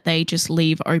stuff that they just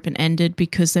leave open-ended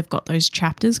because they've got those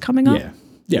chapters coming up.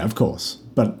 Yeah, of course.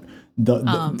 But but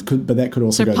that could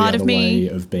also go the other way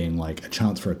of being like a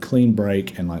chance for a clean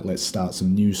break and like, let's start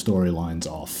some new storylines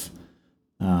off.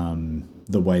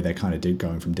 The way they kind of did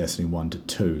going from Destiny 1 to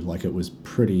 2. Like, it was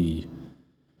pretty,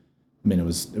 I mean, it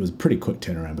was pretty quick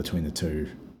turnaround between the two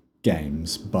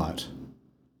games, but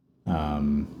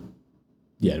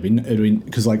yeah, it'd be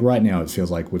because like right now it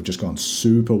feels like we've just gone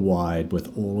super wide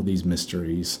with all of these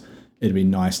mysteries. It'd be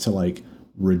nice to like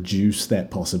reduce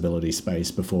that possibility space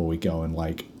before we go and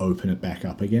like open it back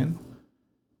up again.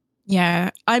 Yeah,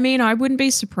 I mean, I wouldn't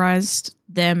be surprised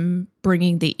them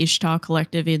bringing the Ishtar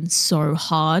Collective in so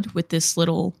hard with this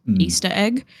little Easter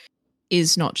egg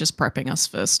is not just prepping us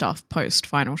for stuff post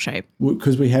final shape.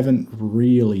 Because we haven't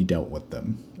really dealt with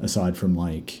them aside from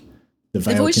like the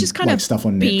Veil, they've always just kind of stuff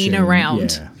on been Neptune.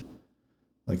 Around. Yeah.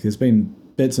 Like there's been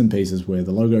bits and pieces where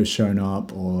the logo's shown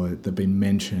up or they've been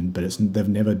mentioned, but they've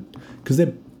never, because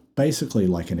they're basically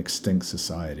like an extinct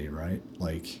society, right?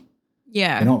 Like,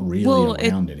 yeah, they're not really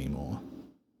around anymore.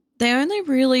 they only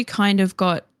really kind of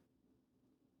got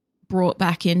brought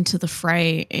back into the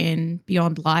fray in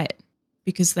Beyond Light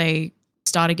because they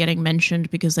started getting mentioned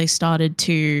because they started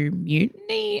to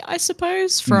mutiny, I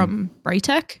suppose, from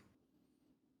Braytech.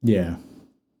 Yeah.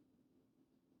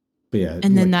 But yeah.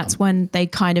 And then that's when they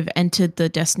kind of entered the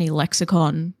Destiny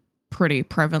lexicon pretty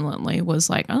prevalently, was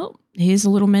like, oh, here's a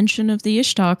little mention of the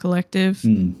Ishtar Collective.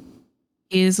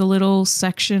 Here's a little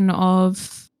section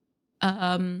of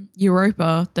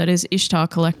Europa that is Ishtar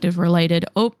Collective related.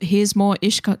 Oh, here's more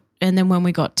Ishtar. And then when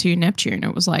we got to Neptune,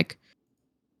 it was like,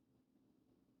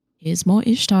 here's more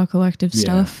Ishtar Collective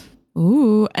stuff.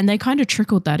 Ooh. And they kind of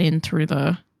trickled that in through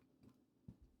the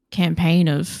campaign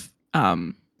of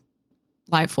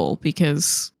Lightfall,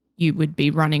 because you would be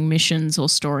running missions or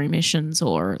story missions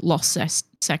or lost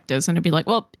sectors, and it'd be like,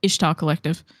 well, Ishtar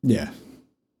Collective. Yeah.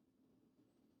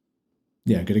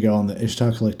 Yeah, got to go on the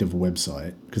Ishtar Collective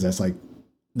website, because that's like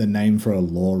the name for a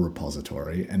lore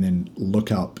repository, and then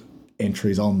look up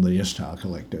entries on the Ishtar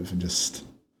Collective, and just,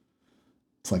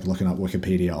 it's like looking up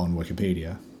Wikipedia on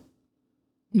Wikipedia.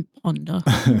 Ponder.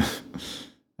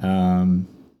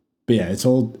 But yeah, it's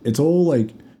all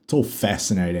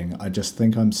fascinating. I just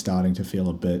think I'm starting to feel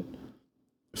a bit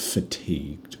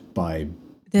fatigued by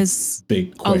there's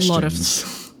big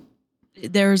questions.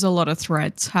 There's a lot of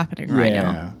threads happening right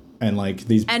now. And like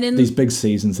these big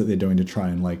seasons that they're doing to try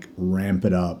and like ramp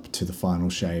it up to the final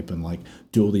shape and like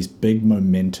do all these big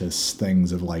momentous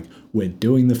things of like, we're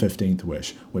doing the 15th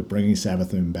wish, we're bringing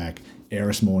Savathûn back,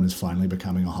 Eris Morn is finally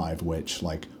becoming a hive witch.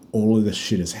 Like, all of this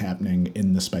shit is happening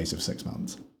in the space of 6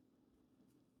 months.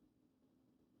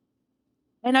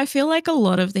 And I feel like a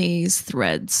lot of these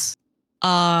threads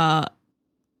are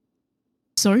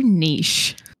so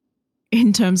niche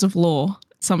in terms of lore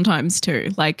sometimes too.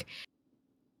 Like,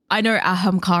 I know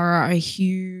Ahamkara are a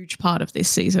huge part of this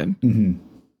season,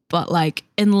 but like,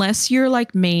 unless you're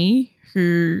like me,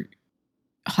 who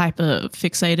hyper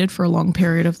fixated for a long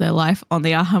period of their life on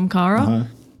the Ahamkara,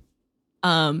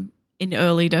 in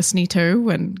early Destiny 2,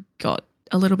 and got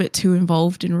a little bit too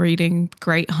involved in reading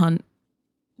Great Hunt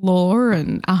lore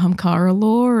and Ahamkara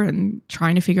lore and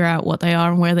trying to figure out what they are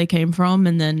and where they came from,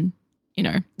 and then, you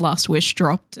know, Last Wish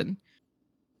dropped and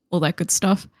all that good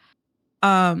stuff.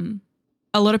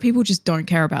 A lot of people just don't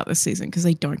care about this season because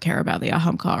they don't care about the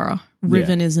Ahamkara.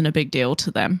 Riven isn't a big deal to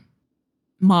them.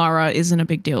 Mara isn't a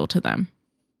big deal to them.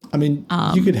 I mean,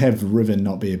 you could have Riven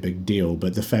not be a big deal,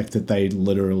 but the fact that they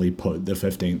literally put the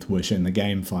 15th wish in the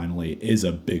game finally is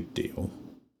a big deal.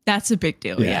 That's a big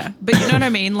deal, yeah. But you know what I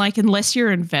mean? Like, unless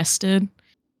you're invested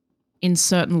in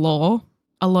certain lore,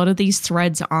 a lot of these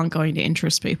threads aren't going to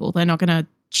interest people. They're not going to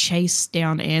chase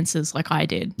down answers like I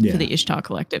did for the Ishtar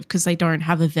Collective because they don't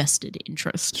have a vested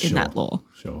interest in that lore.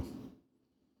 Sure.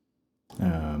 But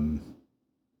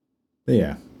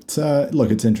yeah, it's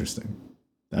look, it's interesting.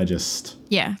 I'm just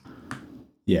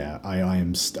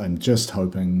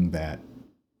hoping that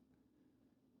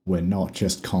we're not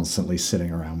just constantly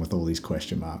sitting around with all these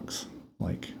question marks.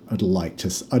 Like, I'd like to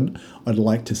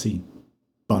see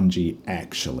Bungie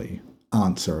actually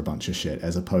answer a bunch of shit,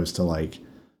 as opposed to like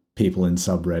people in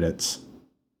subreddits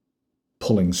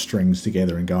pulling strings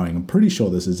together and going, I'm pretty sure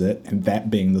this is it, and that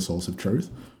being the source of truth.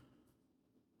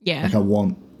 Yeah. Like, I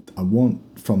want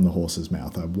from the horse's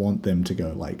mouth. I want them to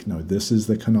go like, no, this is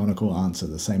the canonical answer,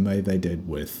 the same way they did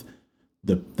with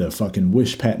the fucking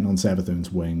wish pattern on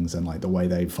Savathûn's wings, and like the way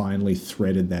they finally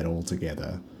threaded that all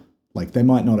together. Like, they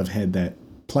might not have had that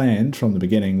planned from the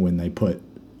beginning when they put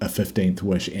a 15th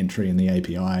wish entry in the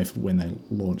API when they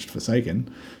launched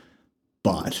Forsaken,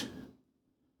 but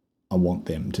I want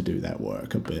them to do that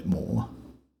work a bit more.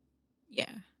 Yeah.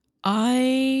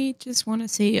 I just want to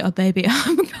see a baby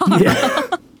Ahamkara.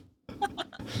 Yeah.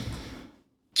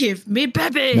 Give me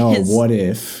babies. No, what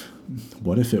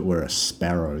if it were a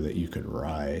sparrow that you could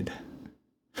ride?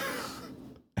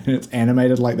 And it's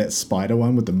animated like that spider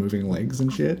one with the moving legs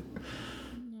and shit.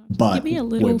 But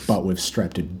we've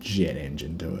strapped a jet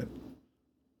engine to it.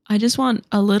 I just want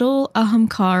a little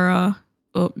Ahamkara.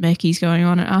 Oh, Meki's going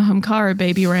on an Ahamkara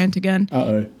baby rant again.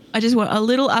 Uh-oh. I just want a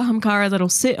little Ahamkara that'll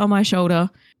sit on my shoulder,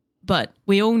 but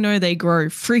we all know they grow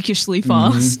freakishly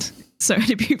fast. So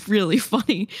it'd be really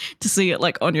funny to see it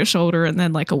like on your shoulder, and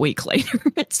then like a week later,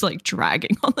 it's like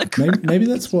dragging on the ground. Maybe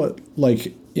that's what,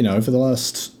 like, you know, for the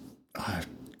last, I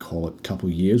call it couple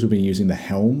years, we've been using the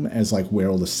helm as like where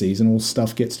all the seasonal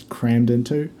stuff gets crammed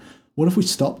into. What if we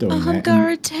stop doing that?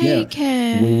 Ahamkara, take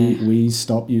it. We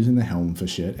stop using the helm for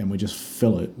shit, and we just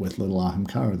fill it with little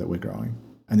Ahamkara that we're growing.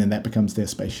 And then that becomes their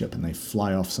spaceship, and they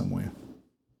fly off somewhere.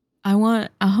 I want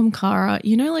Ahamkara.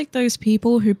 You know, like those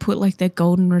people who put like their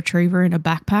golden retriever in a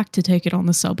backpack to take it on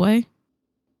the subway?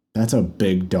 That's a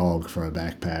big dog for a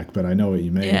backpack, but I know what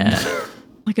you mean. Yeah.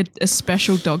 Like a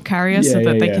special dog carrier Yeah, so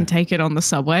that yeah, they yeah. can take it on the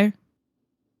subway.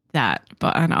 That,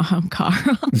 but an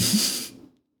Ahamkara.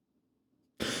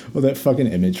 Well, that fucking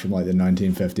image from like the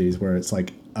 1950s where it's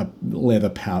like a leather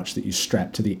pouch that you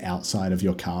strap to the outside of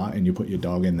your car and you put your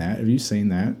dog in that. Have you seen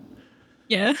that?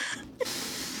 Yeah.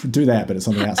 Do that, but it's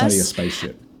on the outside of your s-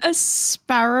 spaceship. A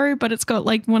sparrow, but it's got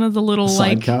like one of the little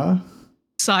Sidecar?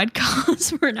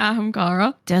 sidecars for an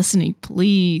Ahamkara. Destiny,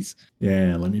 please.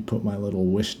 Yeah, let me put my little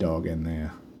wish dog in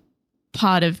there.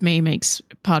 Part of me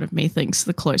thinks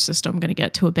the closest I'm going to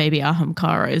get to a baby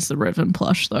Ahamkara is the Riven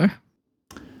plush, though.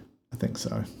 I think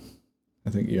so. I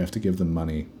think you have to give them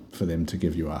money for them to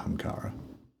give you Ahamkara.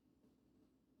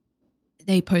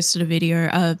 They posted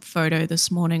a photo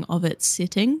this morning of it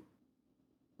sitting,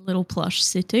 a little plush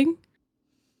sitting.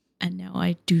 And now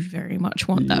I do very much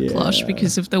want that plush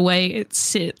because of the way it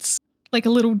sits like a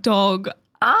little dog.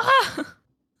 Ah,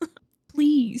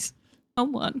 please,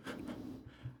 someone.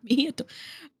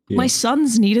 My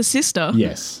sons need a sister.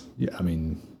 Yes. Yeah, I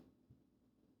mean,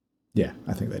 yeah,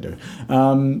 I think they do.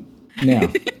 Now,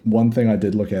 one thing I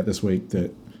did look at this week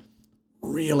that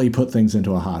really put things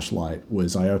into a harsh light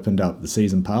was I opened up the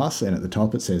season pass, and at the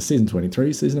top it says season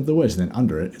 23, season of the Wish, and then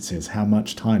under it it says how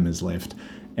much time is left.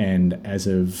 And as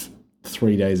of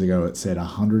 3 days ago, it said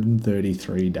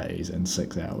 133 days and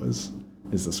 6 hours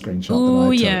is the screenshot that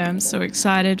I took. Yeah, I'm so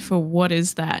excited for what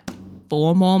is that?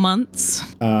 4 more months?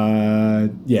 Yeah,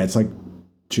 it's like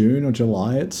June or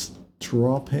July it's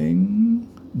dropping.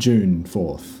 June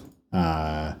 4th.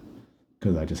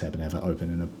 Because I just happen to have it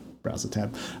open in a browser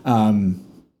tab.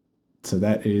 So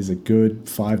that is a good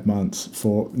 5 months,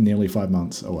 nearly 5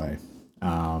 months away.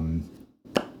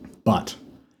 But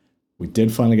we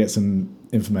did finally get some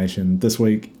information this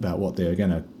week about what they're going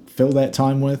to fill that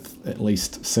time with, at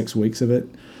least 6 weeks of it.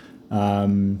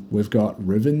 We've got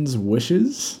Riven's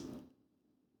Wishes.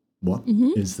 What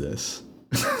is this?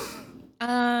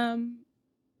 I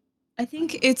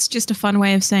think it's just a fun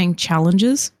way of saying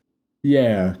challenges.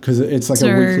 Yeah, because it's like a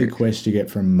weekly quest you get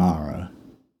from Mara,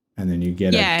 and then you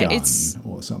get a gun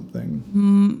or something.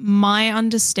 My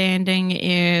understanding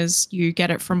is you get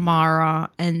it from Mara,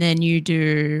 and then you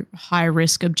do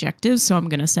high-risk objectives. So I'm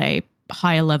going to say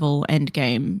higher level end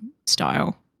game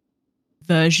style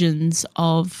versions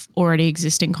of already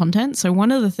existing content. So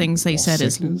one of the things they said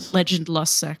is Legend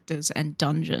Lost Sectors and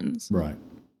dungeons. Right.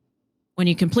 When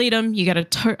you complete them, you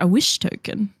get a wish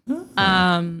token.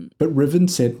 But Riven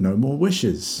said no more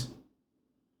wishes.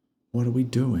 What are we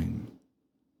doing?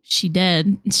 She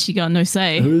dead. She got no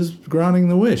say. Who's granting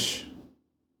the wish?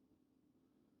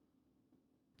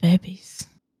 Babies.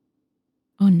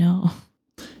 Oh no.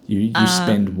 You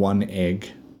spend 1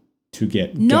 egg to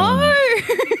get no.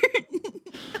 gun.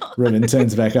 Riven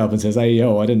turns back up and says, "Hey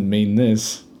yo, I didn't mean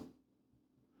this.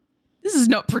 This is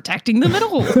not protecting them at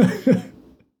all."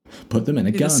 Put them in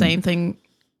a gun. The same thing.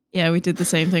 Yeah, we did the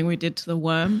same thing we did to the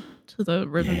worm, to the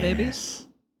Riven babies.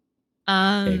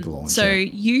 Egg launcher. So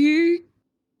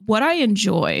what I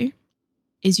enjoy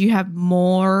is you have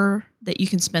more that you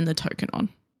can spend the token on.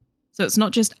 So it's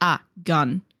not just a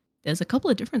gun. There's a couple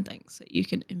of different things that you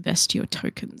can invest your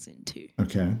tokens into.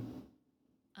 Okay.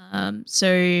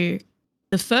 So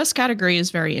the first category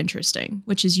is very interesting,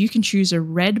 which is you can choose a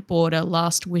red border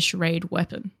last wish raid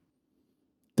weapon.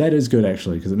 That is good,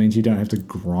 actually, because it means you don't have to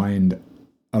grind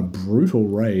a brutal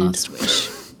raid. Last wish.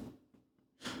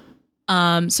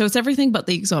 So it's everything but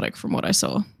the exotic from what I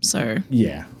saw. So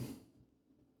yeah.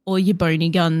 All your bony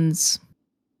guns.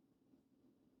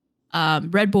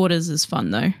 Red borders is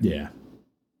fun though. Yeah.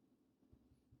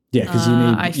 Yeah,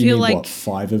 because you need what,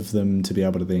 5 of them to be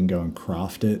able to then go and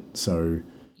craft it. So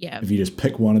yeah, if you just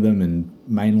pick one of them and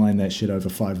mainline that shit over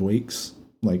 5 weeks,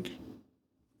 like,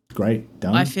 great,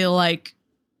 done. I feel like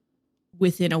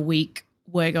within a week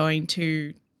we're going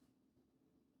to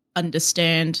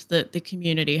understand that the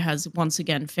community has once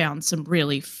again found some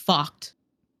really fucked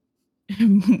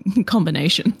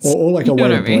combinations. Or like a way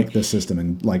to break the system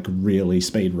and like really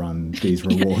speed run these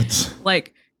rewards.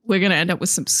 Like we're going to end up with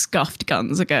some scuffed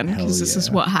guns again because this is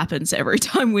what happens every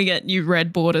time we get new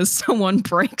red borders. Someone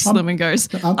breaks them and goes,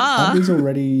 Aren't these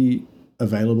already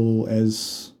available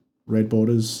as red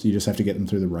borders? You just have to get them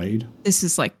through the raid? This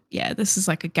is like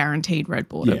a guaranteed red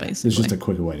border basically. There's just a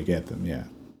quicker way to get them, yeah.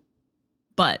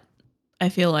 But I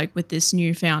feel like with this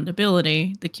newfound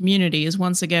ability, the community is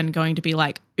once again going to be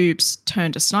like, oops,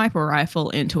 turned a sniper rifle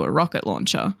into a rocket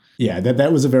launcher. Yeah,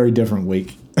 that was a very different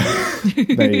week.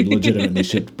 They legitimately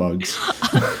shipped bugs.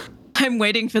 I'm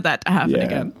waiting for that to happen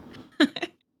again.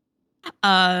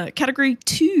 Category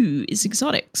 2 is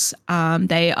exotics.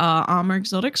 They are armor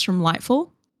exotics from Lightfall.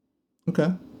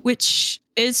 Okay. which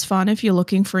is fun if you're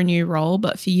looking for a new role.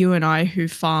 But for you and I who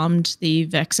farmed the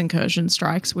Vex incursion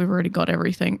strikes, we've already got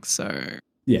everything. So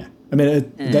Yeah. I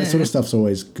mean, that sort eh. of stuff's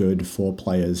always good for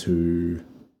players who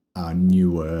are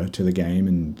newer to the game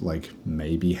and like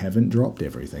maybe haven't dropped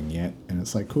everything yet. And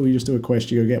it's like, cool, you just do a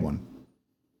quest, you go get one.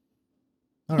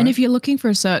 All And right. if you're looking for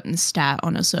a certain stat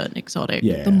on a certain exotic,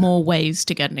 Yeah. the more ways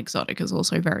to get an exotic is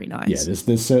also very nice. Yeah,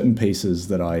 there's certain pieces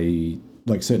that I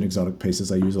like, certain exotic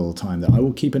pieces I use all the time that I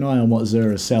will keep an eye on what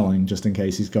Zur is selling just in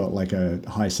case he's got like a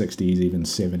high 60s, even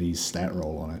 70s stat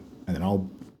roll on it. And then I'll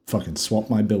fucking swap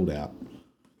my build out.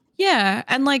 Yeah,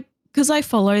 and like because I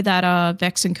follow that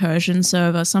Vex incursion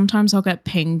server, sometimes I'll get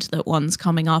pinged that one's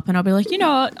coming up, and I'll be like, you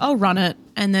know what, I'll run it,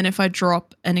 and then if I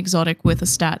drop an exotic with a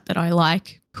stat that I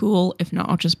like, cool. If not,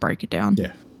 I'll just break it down.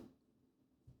 Yeah.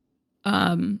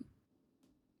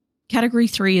 Category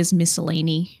 3 is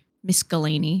miscellany.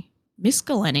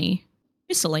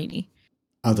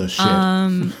 Other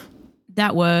shit.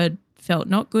 That word felt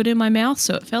not good in my mouth,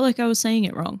 so it felt like I was saying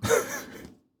it wrong.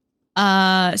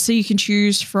 So you can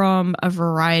choose from a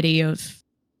variety of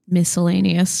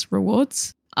miscellaneous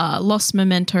rewards. Lost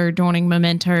Memento, Dawning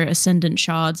Memento, Ascendant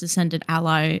Shards, Ascendant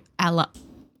Alloy, Alloy?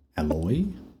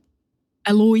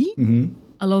 Mm-hmm.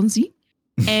 Alonzi,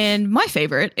 and my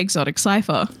favorite, Exotic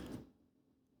Cipher.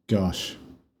 Gosh.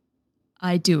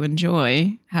 I do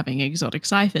enjoy having exotic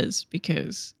ciphers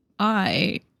because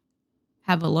I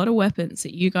have a lot of weapons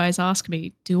that you guys ask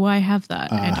me, do I have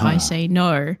that? And I say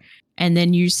no. And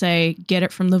then you say, get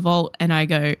it from the vault. And I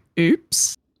go,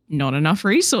 oops, not enough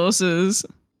resources.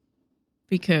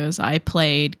 Because I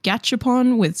played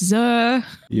Gachapon with Zur.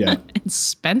 Yeah. And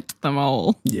spent them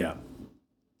all. Yeah.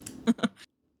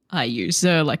 I use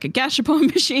Zur like a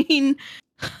Gachapon machine.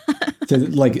 So,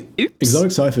 like, oops.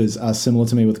 Exotic ciphers are similar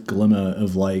to me with Glimmer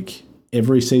of, like,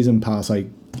 every season pass I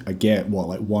get, what,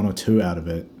 like 1 or 2 out of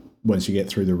it once you get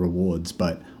through the rewards,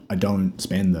 but I don't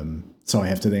spend them. So I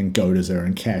have to then go to Zur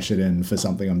and cash it in for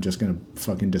something I'm just going to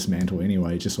fucking dismantle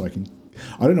anyway, just so I can...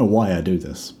 I don't know why I do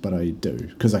this, but I do.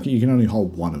 Because you can only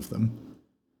hold one of them.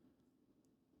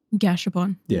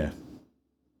 Gachapon. Yeah.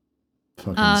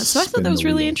 So I thought that was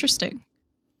really interesting.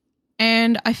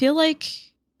 And I feel like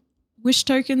wish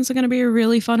tokens are going to be a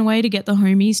really fun way to get the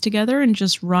homies together and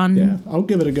just run. Yeah, I'll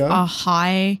give it a go.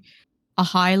 A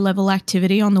high level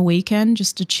activity on the weekend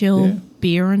just to chill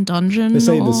beer and dungeon. They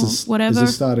say whatever. Is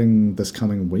this starting this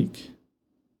coming week?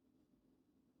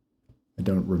 I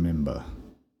don't remember.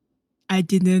 I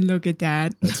didn't look at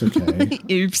that. That's okay.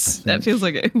 Oops, that feels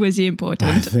like it was important.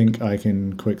 I think I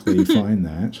can quickly find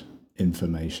that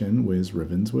information. Where's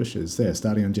Riven's Wishes? There,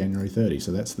 starting on January 30.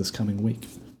 So that's this coming week.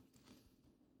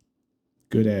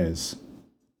 Good as.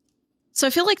 So I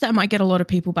feel like that might get a lot of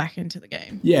people back into the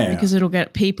game. Yeah. Because it'll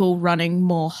get people running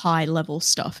more high level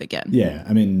stuff again. Yeah.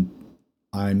 I mean,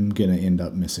 I'm going to end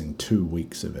up missing 2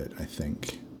 weeks of it, I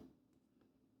think.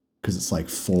 Because it's like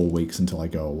 4 weeks until I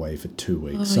go away for 2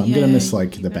 weeks. Oh, so I'm going to miss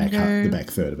like the back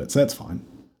third of it. So that's fine.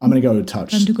 I'm going to go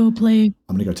touch. Time to go play.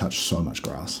 I'm going to go touch so much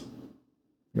grass.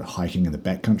 Go hiking in the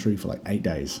backcountry for like 8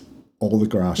 days. All the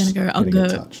grass is going to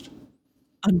get touched.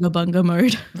 Unga bunga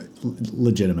mode.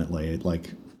 Legitimately,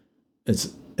 like it's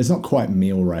not quite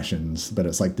meal rations, but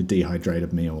it's like the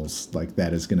dehydrated meals. Like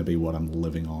that is going to be what I'm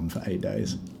living on for 8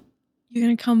 days. You're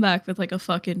going to come back with like a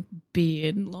fucking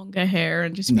beard and longer hair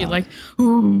and just be like,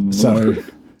 ooh. So,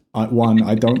 I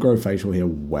don't grow facial hair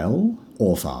well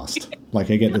or fast.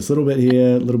 Like I get this little bit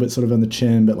here, a little bit sort of on the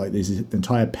chin, but like these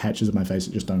entire patches of my face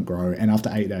that just don't grow. And after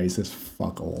 8 days, there's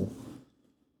fuck all.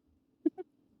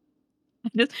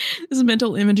 There's a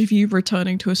mental image of you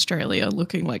returning to Australia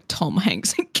looking like Tom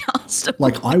Hanks in Castaway.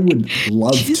 Like I would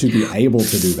love to be able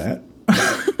to do that.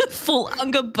 Full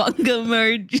unga bunga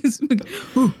mode. Just,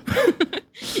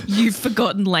 you've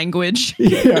forgotten language.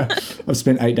 Yeah. I've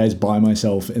spent 8 days by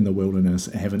myself in the wilderness.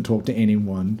 I haven't talked to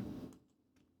anyone.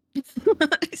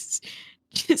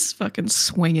 Just fucking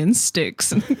swinging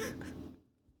sticks.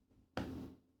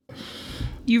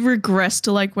 You regress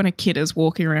to like when a kid is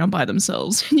walking around by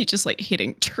themselves and you're just like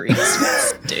hitting trees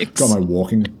with sticks. Got my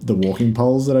walking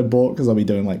poles that I bought because I'll be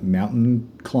doing like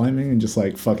mountain climbing and just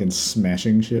like fucking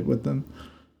smashing shit with them.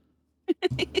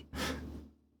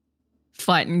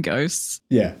 Fighting ghosts.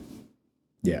 Yeah.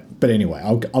 Yeah. But anyway,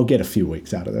 I'll get a few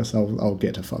weeks out of this. I'll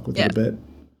get to fuck with it a bit.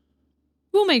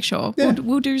 We'll make sure. Yeah.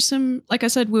 We'll do some, like I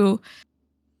said,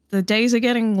 the days are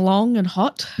getting long and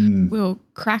hot. We'll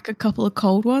crack a couple of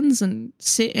cold ones and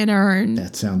sit in our own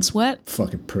sweat.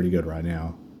 Fucking pretty good right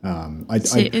now. I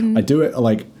do it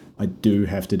like I do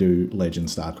have to do Legend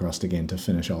Starcrossed again to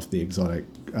finish off the exotic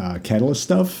catalyst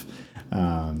stuff. So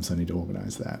I need to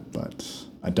organize that. But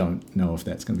I don't know if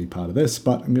that's going to be part of this,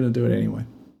 but I'm going to do it anyway.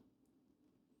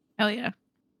 Hell yeah.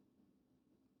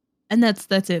 And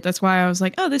that's it. That's why I was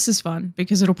like, oh, this is fun,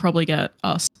 because it'll probably get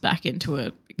us back into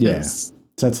it. Because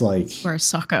so that's like, we're a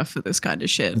sucker for this kind of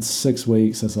shit. It's 6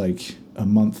 weeks. That's like a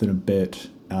month and a bit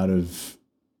out of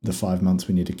the 5 months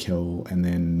we need to kill. And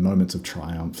then Moments of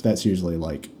Triumph. That's usually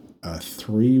like a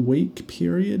 3-week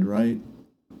period, right?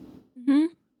 Mm-hmm.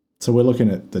 So we're looking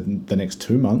at the next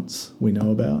 2 months we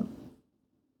know about.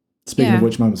 Speaking of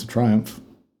which, Moments of Triumph,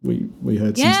 we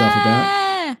heard some stuff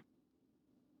about.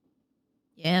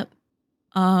 Yep.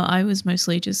 I was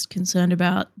mostly just concerned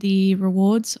about the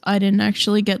rewards. I didn't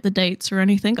actually get the dates or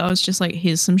anything. I was just like,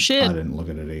 here's some shit. I didn't look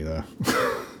at it either.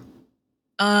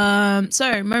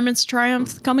 So Moments of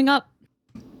Triumph coming up.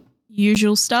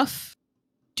 Usual stuff.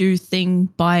 Do thing,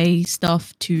 buy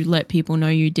stuff to let people know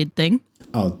you did thing.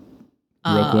 Oh,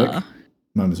 real quick.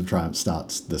 Moments of Triumph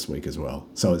starts this week as well.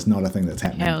 So it's not a thing that's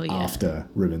happening after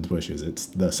Ribbon's Wishes. It's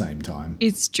the same time.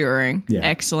 It's during. Yeah.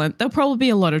 Excellent. There'll probably be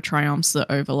a lot of triumphs that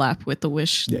overlap with the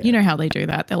Wish. Yeah. You know how they do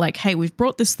that. They're like, hey, we've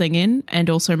brought this thing in and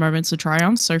also Moments of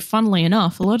Triumph. So funnily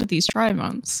enough, a lot of these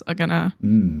triumphs are going to...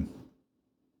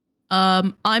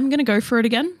 I'm going to go for it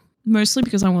again, mostly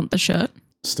because I want the shirt.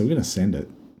 Still going to send it.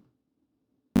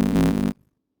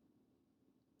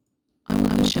 I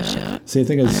want the shirt. See, the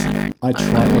thing is, I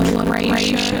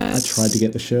tried to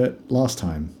get the shirt last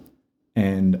time,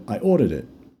 and I ordered it,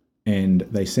 and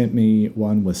they sent me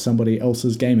one with somebody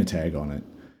else's gamer tag on it,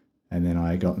 and then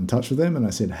I got in touch with them, and I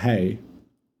said, hey,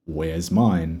 where's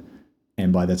mine?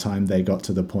 And by the time they got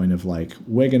to the point of like,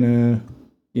 we're gonna,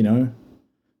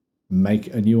 make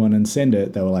a new one and send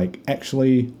it, they were like,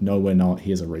 actually, no, we're not.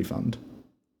 Here's a refund.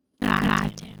 Ah,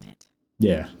 damn it.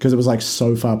 Yeah, because it was like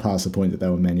so far past the point that they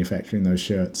were manufacturing those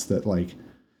shirts that like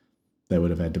they would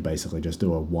have had to basically just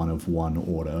do a one-of-one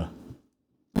order.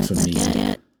 Let's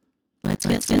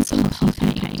get some puff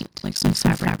paint, like some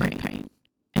fabric paint,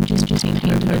 and just paint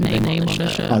the name on the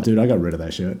shirt. Oh, dude, I got rid of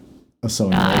that shirt. I was so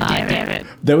annoyed. Damn it.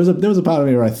 There was a part of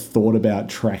me where I thought about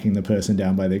tracking the person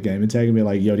down by their gamer tag and be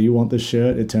like, yo, do you want this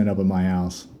shirt? It turned up at my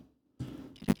house.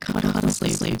 Cut off the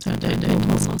sleeves, turned it into a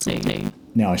normal tee.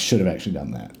 Now I should have actually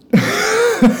done that.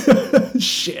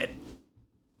 Shit.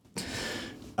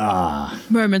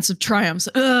 Moments of triumphs.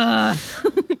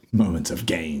 Moments of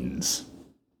gains.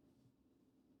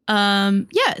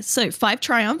 So 5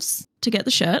 triumphs to get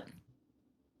the shirt,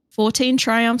 14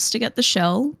 triumphs to get the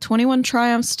shell, 21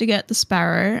 triumphs to get the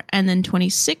sparrow, and then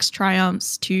 26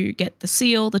 triumphs to get the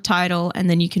seal, the title, and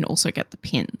then you can also get the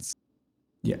pins.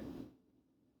 Yeah.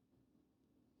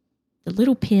 The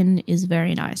little pin is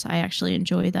very nice. I actually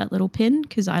enjoy that little pin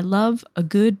because I love a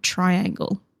good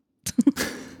triangle.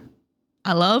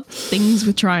 I love things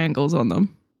with triangles on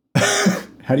them.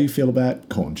 How do you feel about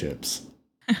corn chips?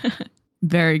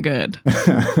 Very good.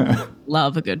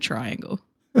 Love a good triangle.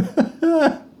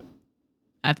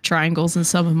 I have triangles in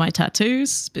some of my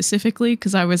tattoos specifically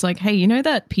because I was like, hey, you know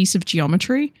that piece of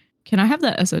geometry? Can I have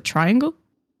that as a triangle?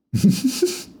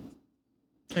 So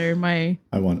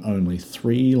I want only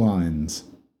 3 lines.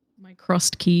 My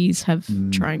crossed keys have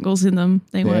triangles in them.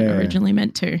 They weren't originally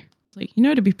meant to. Like,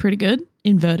 it'd be pretty good.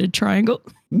 Inverted triangle.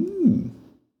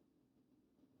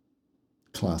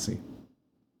 Classy.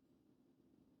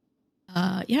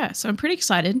 So I'm pretty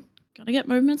excited. Gotta get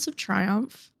Moments of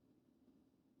Triumph.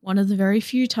 One of the very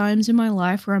few times in my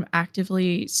life where I'm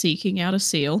actively seeking out a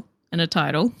seal and a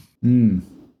title.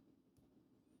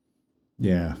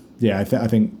 Yeah. Yeah, I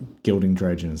think Gilding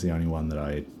Dredgen is the only one that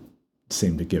I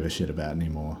seem to give a shit about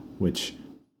anymore, which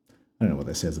I don't know what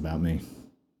that says about me.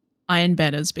 Iron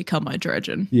Benner's become my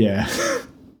Dredgen. Yeah.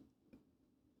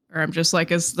 Or I'm just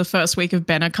like, as the first week of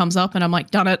Benner comes up and I'm like,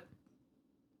 done it.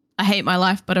 I hate my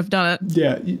life, but I've done it.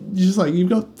 Yeah, you're just like, you've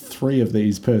got 3 of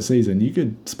these per season. You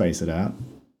could space it out.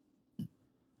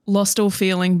 Lost all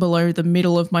feeling below the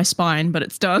middle of my spine, but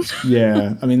it's done.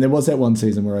 Yeah, I mean, there was that one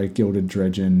season where I gilded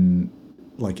Dredgen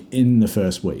like in the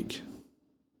first week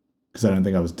because I don't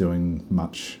think I was doing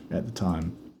much at the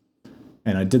time.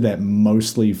 And I did that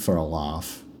mostly for a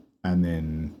laugh, and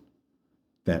then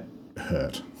that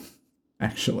hurt,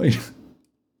 actually.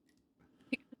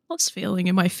 Lost feeling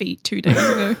in my feet 2 days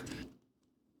ago.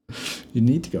 You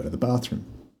need to go to the bathroom.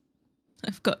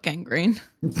 I've got gangrene.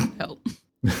 Help.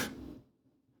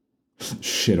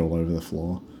 Shit all over the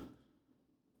floor.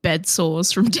 Bed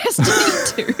sores from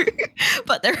Destiny 2.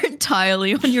 But they're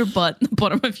entirely on your butt and the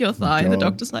bottom of your thigh. The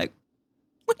doctor's like,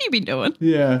 what have you been doing?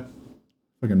 Yeah.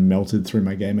 Fucking melted through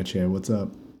my gamer chair. What's up?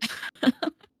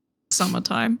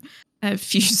 Summertime. I have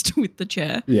fused with the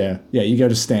chair. Yeah. Yeah, you go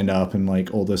to stand up and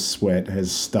like all the sweat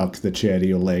has stuck the chair to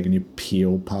your leg and you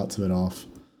peel parts of it off.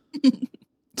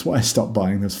 That's why I stopped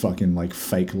buying those fucking like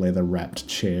fake leather wrapped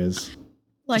chairs.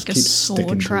 Like a keep saw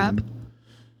sticking to trap. them.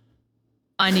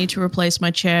 I need to replace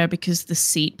my chair because the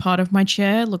seat part of my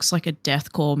chair looks like a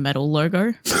deathcore metal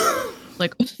logo.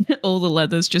 Like all the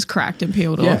leather's just cracked and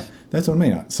peeled Yeah, off. that's what I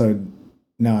mean. So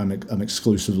now I'm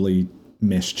exclusively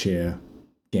mesh chair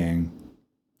gang.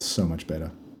 So much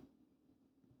better.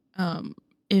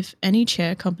 If any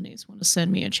chair companies want to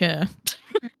send me a chair,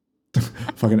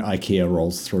 Fucking IKEA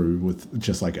rolls through with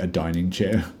just like a dining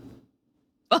chair.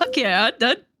 fuck yeah,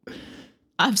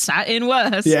 I've sat in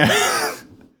worse. Yeah.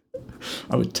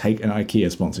 I would take an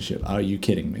IKEA sponsorship. Are you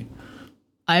kidding me?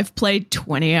 I've played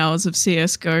 20 hours of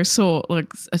CSGO,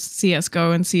 like a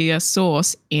CSGO and CS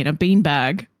Source in a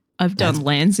beanbag. I've done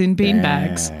lands in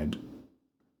beanbags. Bad.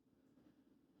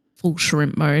 Full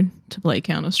shrimp mode to play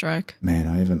Counter-Strike. Man,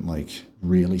 I haven't like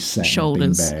really sat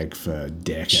Shoulders. in a beanbag for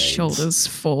decades. Shoulders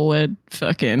forward,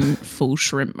 fucking full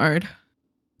shrimp mode.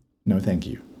 No, thank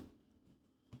you.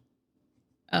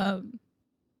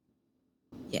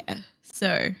 Yeah.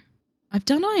 So I've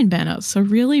done Iron Banner. So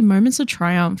really Moments of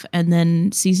Triumph and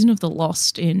then Season of the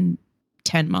Lost in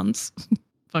 10 months.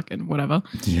 Fucking whatever.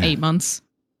 Yeah. 8 months.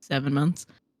 7 months.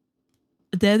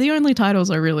 They're the only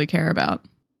titles I really care about.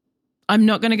 I'm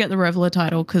not going to get the Reveler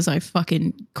title because I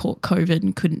fucking caught COVID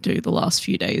and couldn't do the last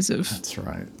few days of. That's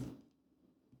right.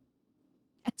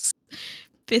 Yes.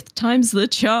 5th time's the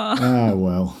charm. Oh,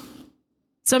 well.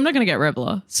 So I'm not going to get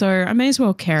Reveler. So I may as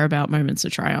well care about Moments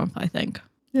of Triumph, I think.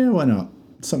 Yeah, why not?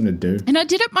 Something to do. And I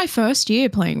did it my first year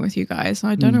playing with you guys.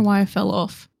 I don't know why I fell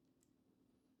off.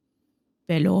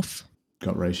 Fell off.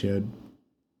 Got ratioed.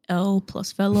 L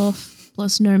plus fell off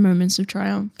plus no Moments of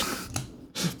Triumph.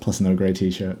 Plus no grey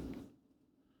t-shirt.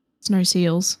 It's no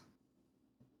seals.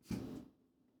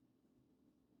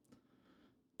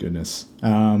 Goodness.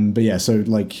 But yeah, so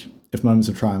like if Moments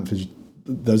of Triumph is,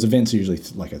 those events are usually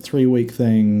like a 3-week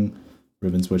thing.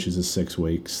 Ribbons Wishes is 6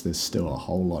 weeks. There's still a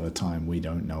whole lot of time we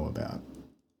don't know about.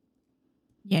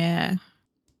 Yeah.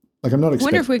 Like I'm not. I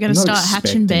wonder if we're going to start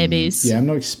hatching babies. Yeah, I'm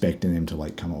not expecting them to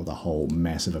like come up with a whole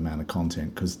massive amount of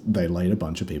content because they laid a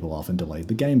bunch of people off and delayed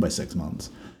the game by 6 months.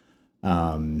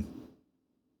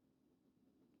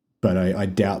 But I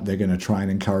doubt they're going to try and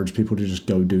encourage people to just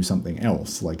go do something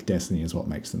else. Like Destiny is what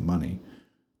makes them money.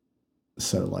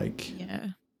 So like, Yeah.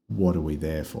 What are we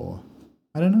there for?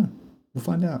 I don't know. We'll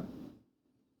find out.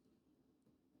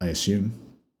 I assume.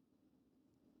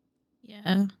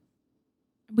 Yeah.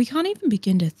 We can't even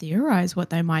begin to theorize what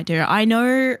they might do. I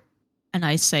know, and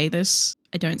I say this,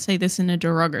 I don't say this in a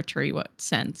derogatory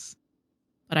sense,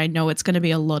 but I know it's going to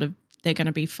be they're going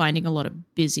to be finding a lot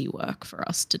of busy work for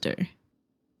us to do.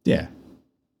 Yeah.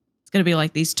 It's going to be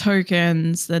like these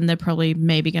tokens, then they're probably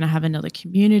maybe going to have another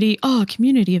community. Oh,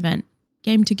 community event.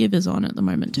 Game to Give is on at the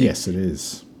moment too. Yes, it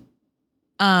is.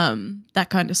 That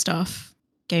kind of stuff.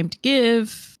 Game to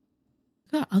Give.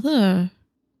 Got other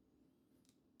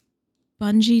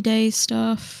Bungie Day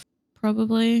stuff,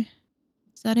 probably.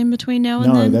 Is that in between now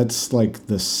and then? No, that's like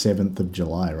the 7th of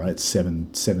July, right?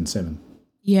 7/7/7.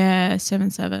 Yeah,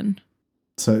 7/7.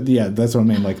 So yeah, that's what I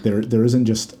mean. Like there isn't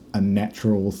just a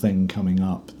natural thing coming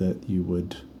up that you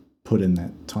would put in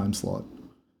that time slot.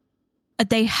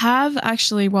 They have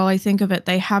actually, while I think of it,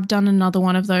 they have done another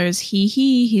one of those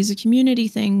here's a community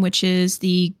thing, which is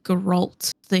the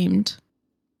Geralt themed.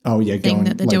 Oh yeah, thing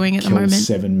that they're doing at the moment.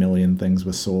 7 million things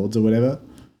with swords or whatever.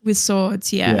 With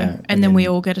swords, yeah. And then we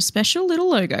all get a special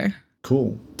little logo.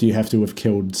 Cool. Do you have to have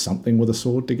killed something with a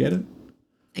sword to get it?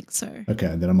 I think so.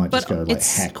 Okay, then I might just go like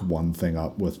hack one thing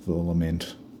up with the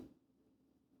lament.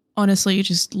 Honestly, you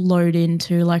just load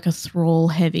into like a thrall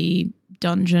heavy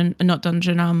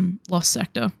lost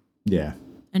sector. Yeah.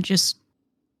 And just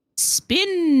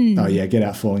spin. Oh yeah, get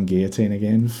out Falling Guillotine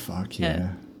again. Fuck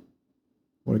yeah.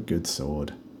 What a good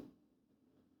sword.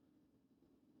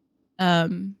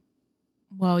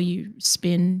 While you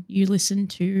spin, you listen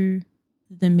to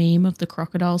the meme of the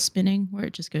crocodile spinning where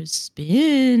it just goes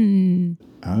spin.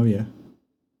 Oh yeah.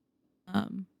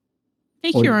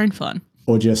 Make your own fun.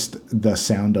 Or just the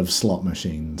sound of slot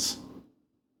machines.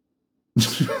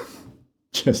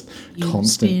 Just You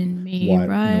constant spin me white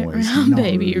right noise. round, No.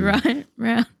 baby, right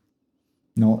round.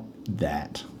 Not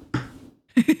that.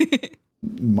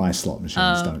 My slot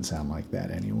machines don't sound like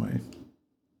that anyway.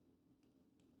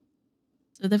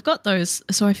 So they've got those.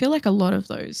 So I feel like a lot of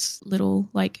those little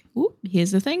like, ooh,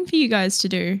 here's the thing for you guys to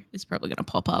do is probably going to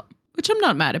pop up, which I'm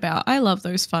not mad about. I love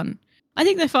those fun. I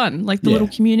think they're fun. Like the little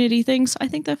community things. I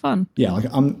think they're fun. Yeah, like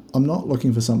I'm not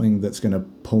looking for something that's going to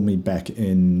pull me back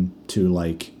into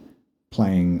like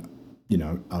playing,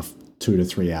 2 to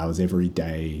 3 hours every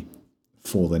day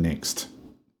for the next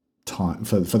time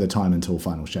for the time until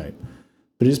final shape.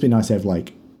 But it'd just be nice to have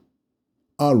like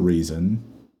a reason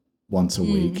once a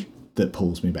week that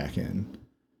pulls me back in.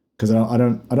 Because I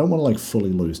don't want to like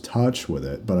fully lose touch with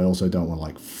it, but I also don't want to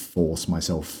like force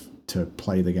myself to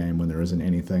play the game when there isn't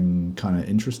anything kind of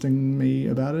interesting me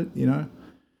about it, you know?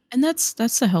 And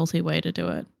that's a healthy way to do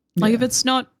it. Like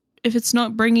Yeah. if it's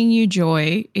not bringing you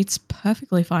joy, it's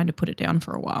perfectly fine to put it down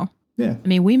for a while. Yeah. I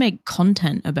mean, we make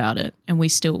content about it and we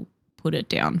still put it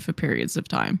down for periods of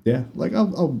time. Yeah. Like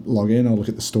I'll log in, I'll look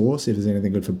at the store, see if there's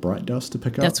anything good for Bright Dust to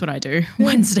pick up. That's what I do.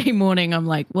 Wednesday morning, I'm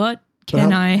like, what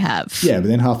can I have? Yeah, but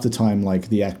then half the time, like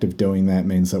the act of doing that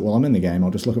means that, well, I'm in the game,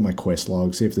 I'll just look at my quest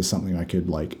log, see if there's something I could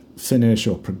like finish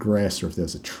or progress, or if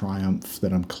there's a triumph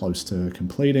that I'm close to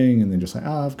completing, and then just like,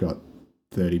 I've got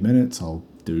 30 minutes, I'll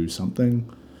do something.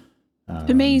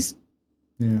 For me,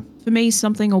 Yeah.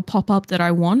 something will pop up that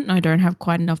I want and I don't have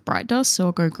quite enough Bright Dust, so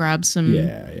I'll go grab some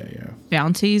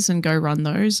bounties and go run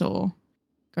those or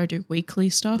go do weekly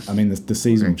stuff. I mean, the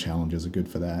seasonal challenges are good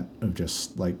for that, of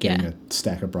just like getting a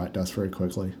stack of Bright Dust very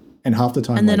quickly. And half the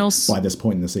time, and then like, also, by this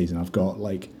point in the season, I've got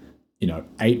like,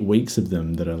 8 weeks of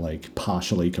them that are like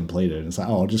partially completed. And it's like,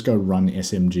 I'll just go run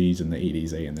SMGs in the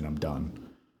EDZ and then I'm done.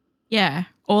 Yeah.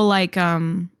 Or like,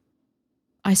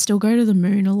 I still go to the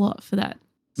moon a lot for that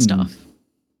stuff.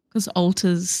 Because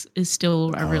altars is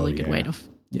still a really good way to...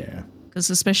 Yeah. Because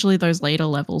especially those later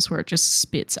levels where it just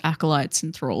spits acolytes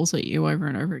and thralls at you over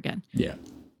and over again. Yeah.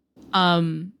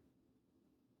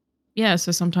 Yeah,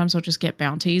 so sometimes I'll just get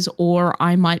bounties, or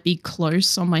I might be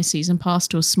close on my season pass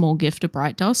to a small gift of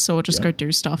Bright Dust, so I'll just go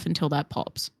do stuff until that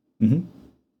pops. Mm-hmm.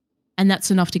 And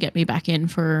that's enough to get me back in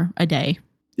for a day,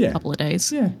 a couple of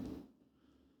days. Yeah.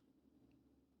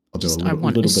 I'll do a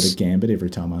little bit of Gambit every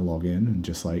time I log in and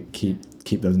just like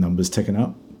keep those numbers ticking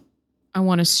up. I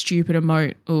want a stupid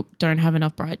emote. Oh, don't have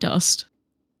enough Bright Dust.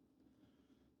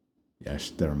 Yeah,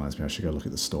 that reminds me, I should go look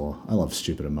at the store. I love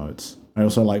stupid emotes. I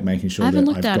also like making sure that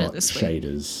I've got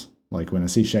shaders. Like when I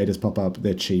see shaders pop up,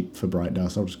 they're cheap for Bright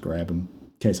Dust. I'll just grab them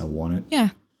in case I want it. Yeah.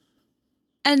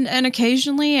 And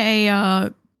occasionally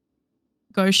a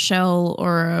ghost shell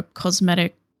or a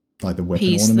cosmetic like the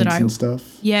weapon ornaments and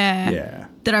stuff. Yeah.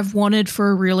 That I've wanted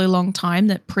for a really long time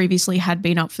that previously had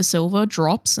been up for silver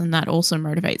drops, and that also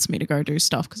motivates me to go do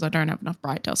stuff because I don't have enough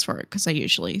Bright Dust for it because they're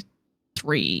usually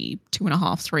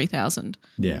 3,000.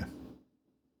 Yeah.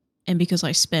 And because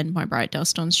I spend my Bright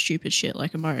Dust on stupid shit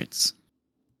like emotes,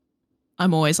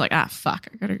 I'm always like, fuck,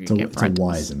 I gotta get Bright Dust. It's a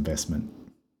wise investment.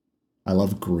 I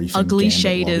love grief. Ugly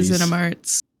shaders and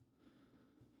emotes.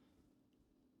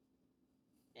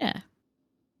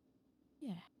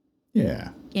 Yeah.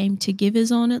 Game to Give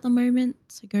is on at the moment,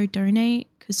 so go donate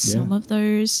because some of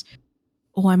those...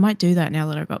 Oh, I might do that now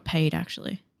that I've got paid,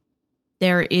 actually.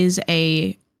 There is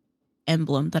a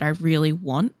emblem that I really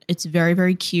want. It's very,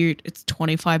 very cute. It's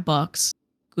 $25,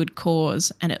 good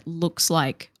cause, and it looks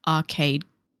like arcade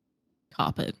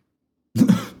carpet.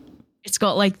 It's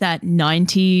got like that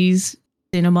 90s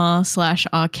cinema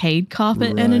 / arcade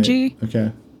carpet energy.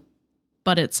 Okay.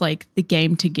 But it's like the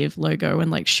Game to Give logo and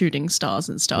like shooting stars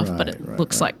and stuff, but it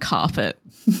looks like carpet.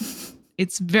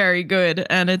 It's very good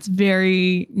and it's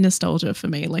very nostalgia for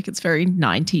me. Like it's very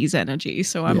 90s energy.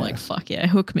 So I'm like, fuck yeah,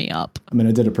 hook me up. I mean,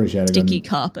 I did appreciate it. Sticky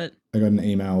carpet. I got an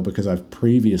email because I've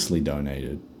previously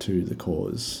donated to the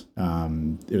cause.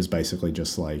 It was basically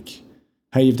just like,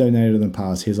 hey, you've donated in the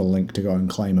past. Here's a link to go and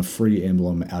claim a free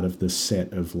emblem out of the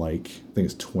set of like, I think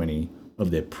it's 20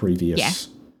 of their previous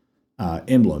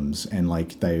emblems, and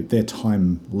like they're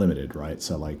time limited, right?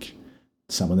 So like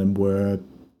some of them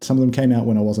came out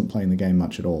when I wasn't playing the game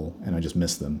much at all, and I just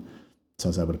missed them. So I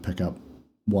was able to pick up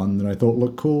one that I thought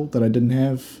looked cool that I didn't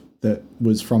have, that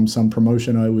was from some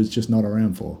promotion I was just not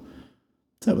around for.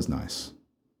 So that was nice.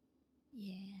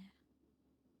 Yeah.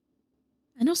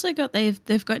 And also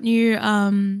they've got new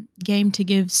Game to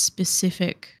Give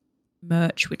specific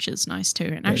merch, which is nice too.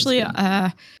 And actually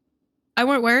I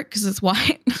won't wear it because it's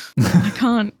white.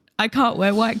 I can't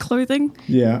wear white clothing.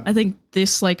 Yeah. I think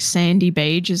this like sandy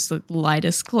beige is the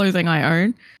lightest clothing I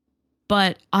own.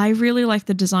 But I really like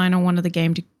the design on one of the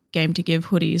Game to Give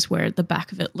hoodies where the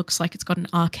back of it looks like it's got an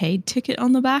arcade ticket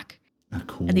on the back. Oh,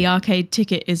 cool. And the arcade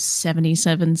ticket is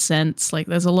 77 cents. Like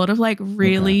there's a lot of like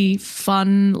really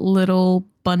fun little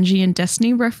Bungie and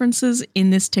Destiny references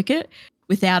in this ticket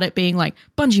without it being like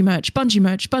Bungie merch, Bungie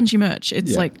merch, Bungie merch.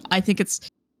 It's like,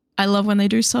 I love when they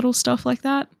do subtle stuff like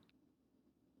that.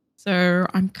 So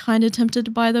I'm kind of tempted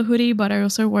to buy the hoodie, but I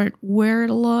also won't wear it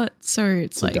a lot. So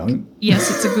it's yes,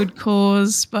 it's a good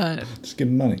cause, but... Just give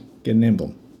them money. Get an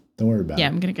emblem. Don't worry about it. Yeah,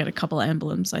 I'm going to get a couple of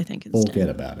emblems, I think, instead. Forget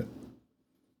about it.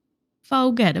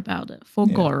 Forget about it.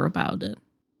 Forgot about it.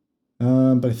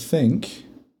 But I think,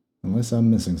 unless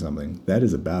I'm missing something, that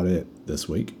is about it this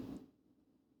week.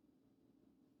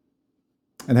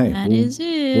 And hey, That is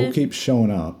it. we'll keep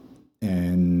showing up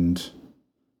and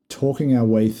talking our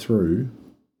way through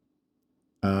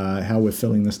how we're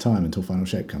filling this time until Final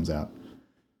Shape comes out.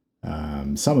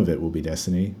 Some of it will be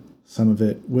Destiny, some of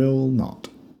it will not.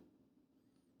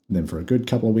 And then for a good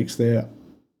couple of weeks there,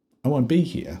 I won't be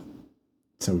here.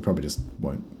 So we probably just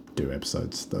won't do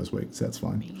episodes those weeks. That's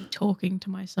fine. Me talking to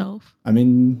myself. I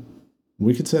mean,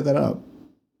 we could set that up.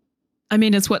 I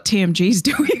mean, it's what TMG's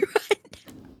doing,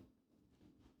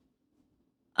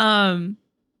 right?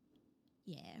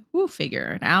 Yeah, we'll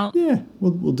figure it out. Yeah,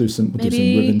 we'll do some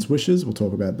Ribbons Wishes. We'll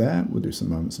talk about that. We'll do some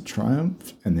Moments of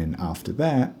Triumph, and then after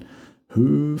that,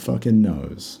 who fucking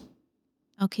knows?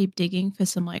 I'll keep digging for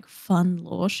some like fun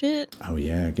lore shit. Oh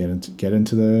yeah, get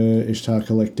into the Ishtar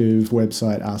Collective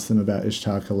website. Ask them about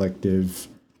Ishtar Collective.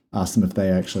 Ask them if they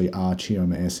actually are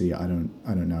Chioma Essie. I don't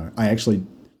know. I actually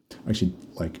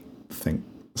like think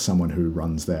someone who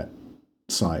runs that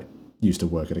site used to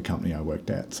work at a company I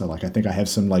worked at. So like I think I have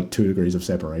some like 2 degrees of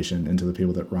separation into the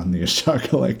people that run the Ishtar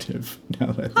Collective. Now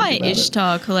that I think Hi, about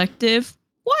Ishtar Collective.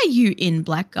 Why are you in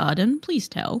Blackgarden? Please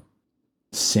tell.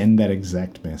 Send that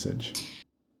exact message.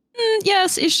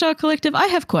 Yes, Ishtar Collective, I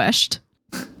have quest.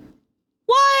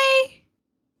 Why?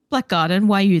 Blackgarden,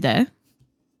 why are you there?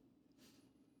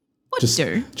 What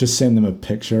do? Just send them a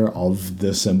picture of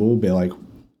the symbol. Be like,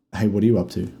 hey, what are you up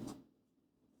to?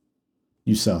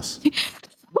 You sus.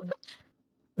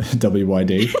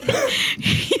 WYD.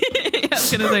 I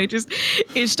was going to say, just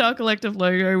Ishtar Collective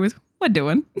logo with, what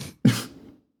doing?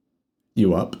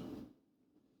 You up?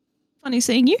 Funny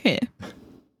seeing you here.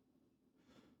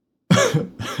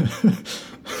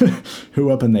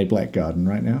 Who up in their Blackgarden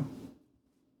right now?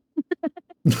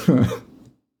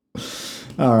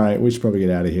 All right, we should probably get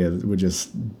out of here. We're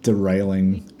just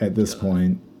derailing at this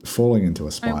point, falling into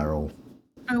a spiral.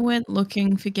 I went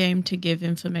looking for game to give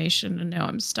information, and now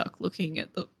I'm stuck looking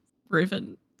at the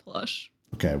Riven plush.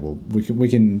 Okay, well, we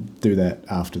can do that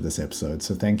after this episode.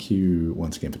 So thank you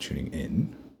once again for tuning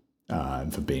in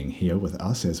and for being here with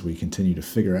us as we continue to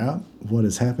figure out what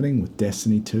is happening with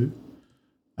Destiny 2.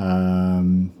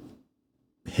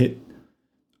 Hit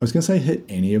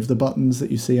any of the buttons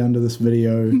that you see under this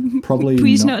video. Probably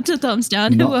please not to thumbs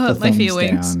down. It will hurt my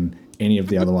feelings. Down. Any of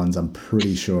the other ones I'm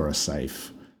pretty sure are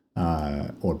safe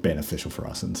or beneficial for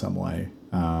us in some way.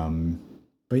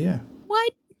 But yeah. Why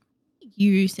do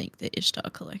you think the Ishtar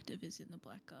Collective is in the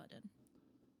Blackgarden?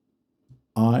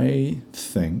 I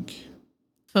think...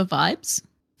 For vibes?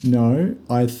 No,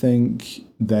 I think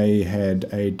they had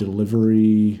a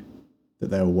delivery that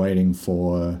they were waiting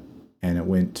for, and it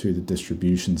went to the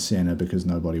distribution center because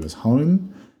nobody was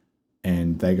home,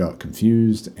 and they got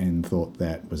confused and thought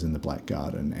that was in the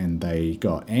Blackgarden, and they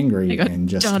got angry and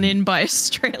just done in by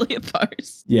Australia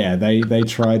Post. Yeah, they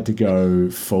tried to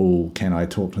go full can I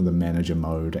talk to the manager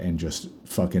mode and just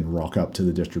fucking rock up to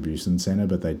the distribution center,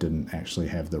 but they didn't actually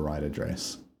have the right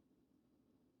address.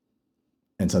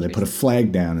 And so they put a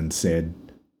flag down and said,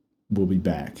 we'll be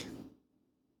back.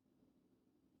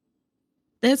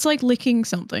 It's like licking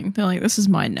something. They're like, this is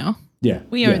mine now. Yeah.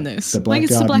 We own this. Like,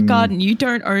 it's the Blackgarden. You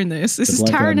don't own this. This is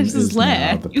Taranis'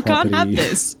 lair. You can't have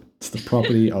this. It's the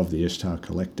property of the Ishtar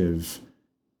Collective.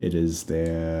 It is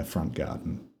their front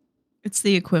garden. It's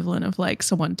the equivalent of like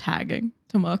someone tagging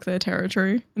to mark their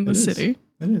territory in the city.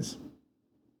 It is.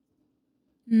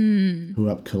 Who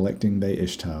up collecting their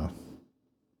Ishtar.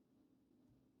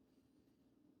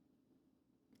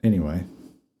 Anyway.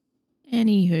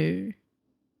 Anywho.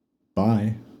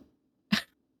 Bye.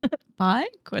 Bye?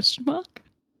 Question mark.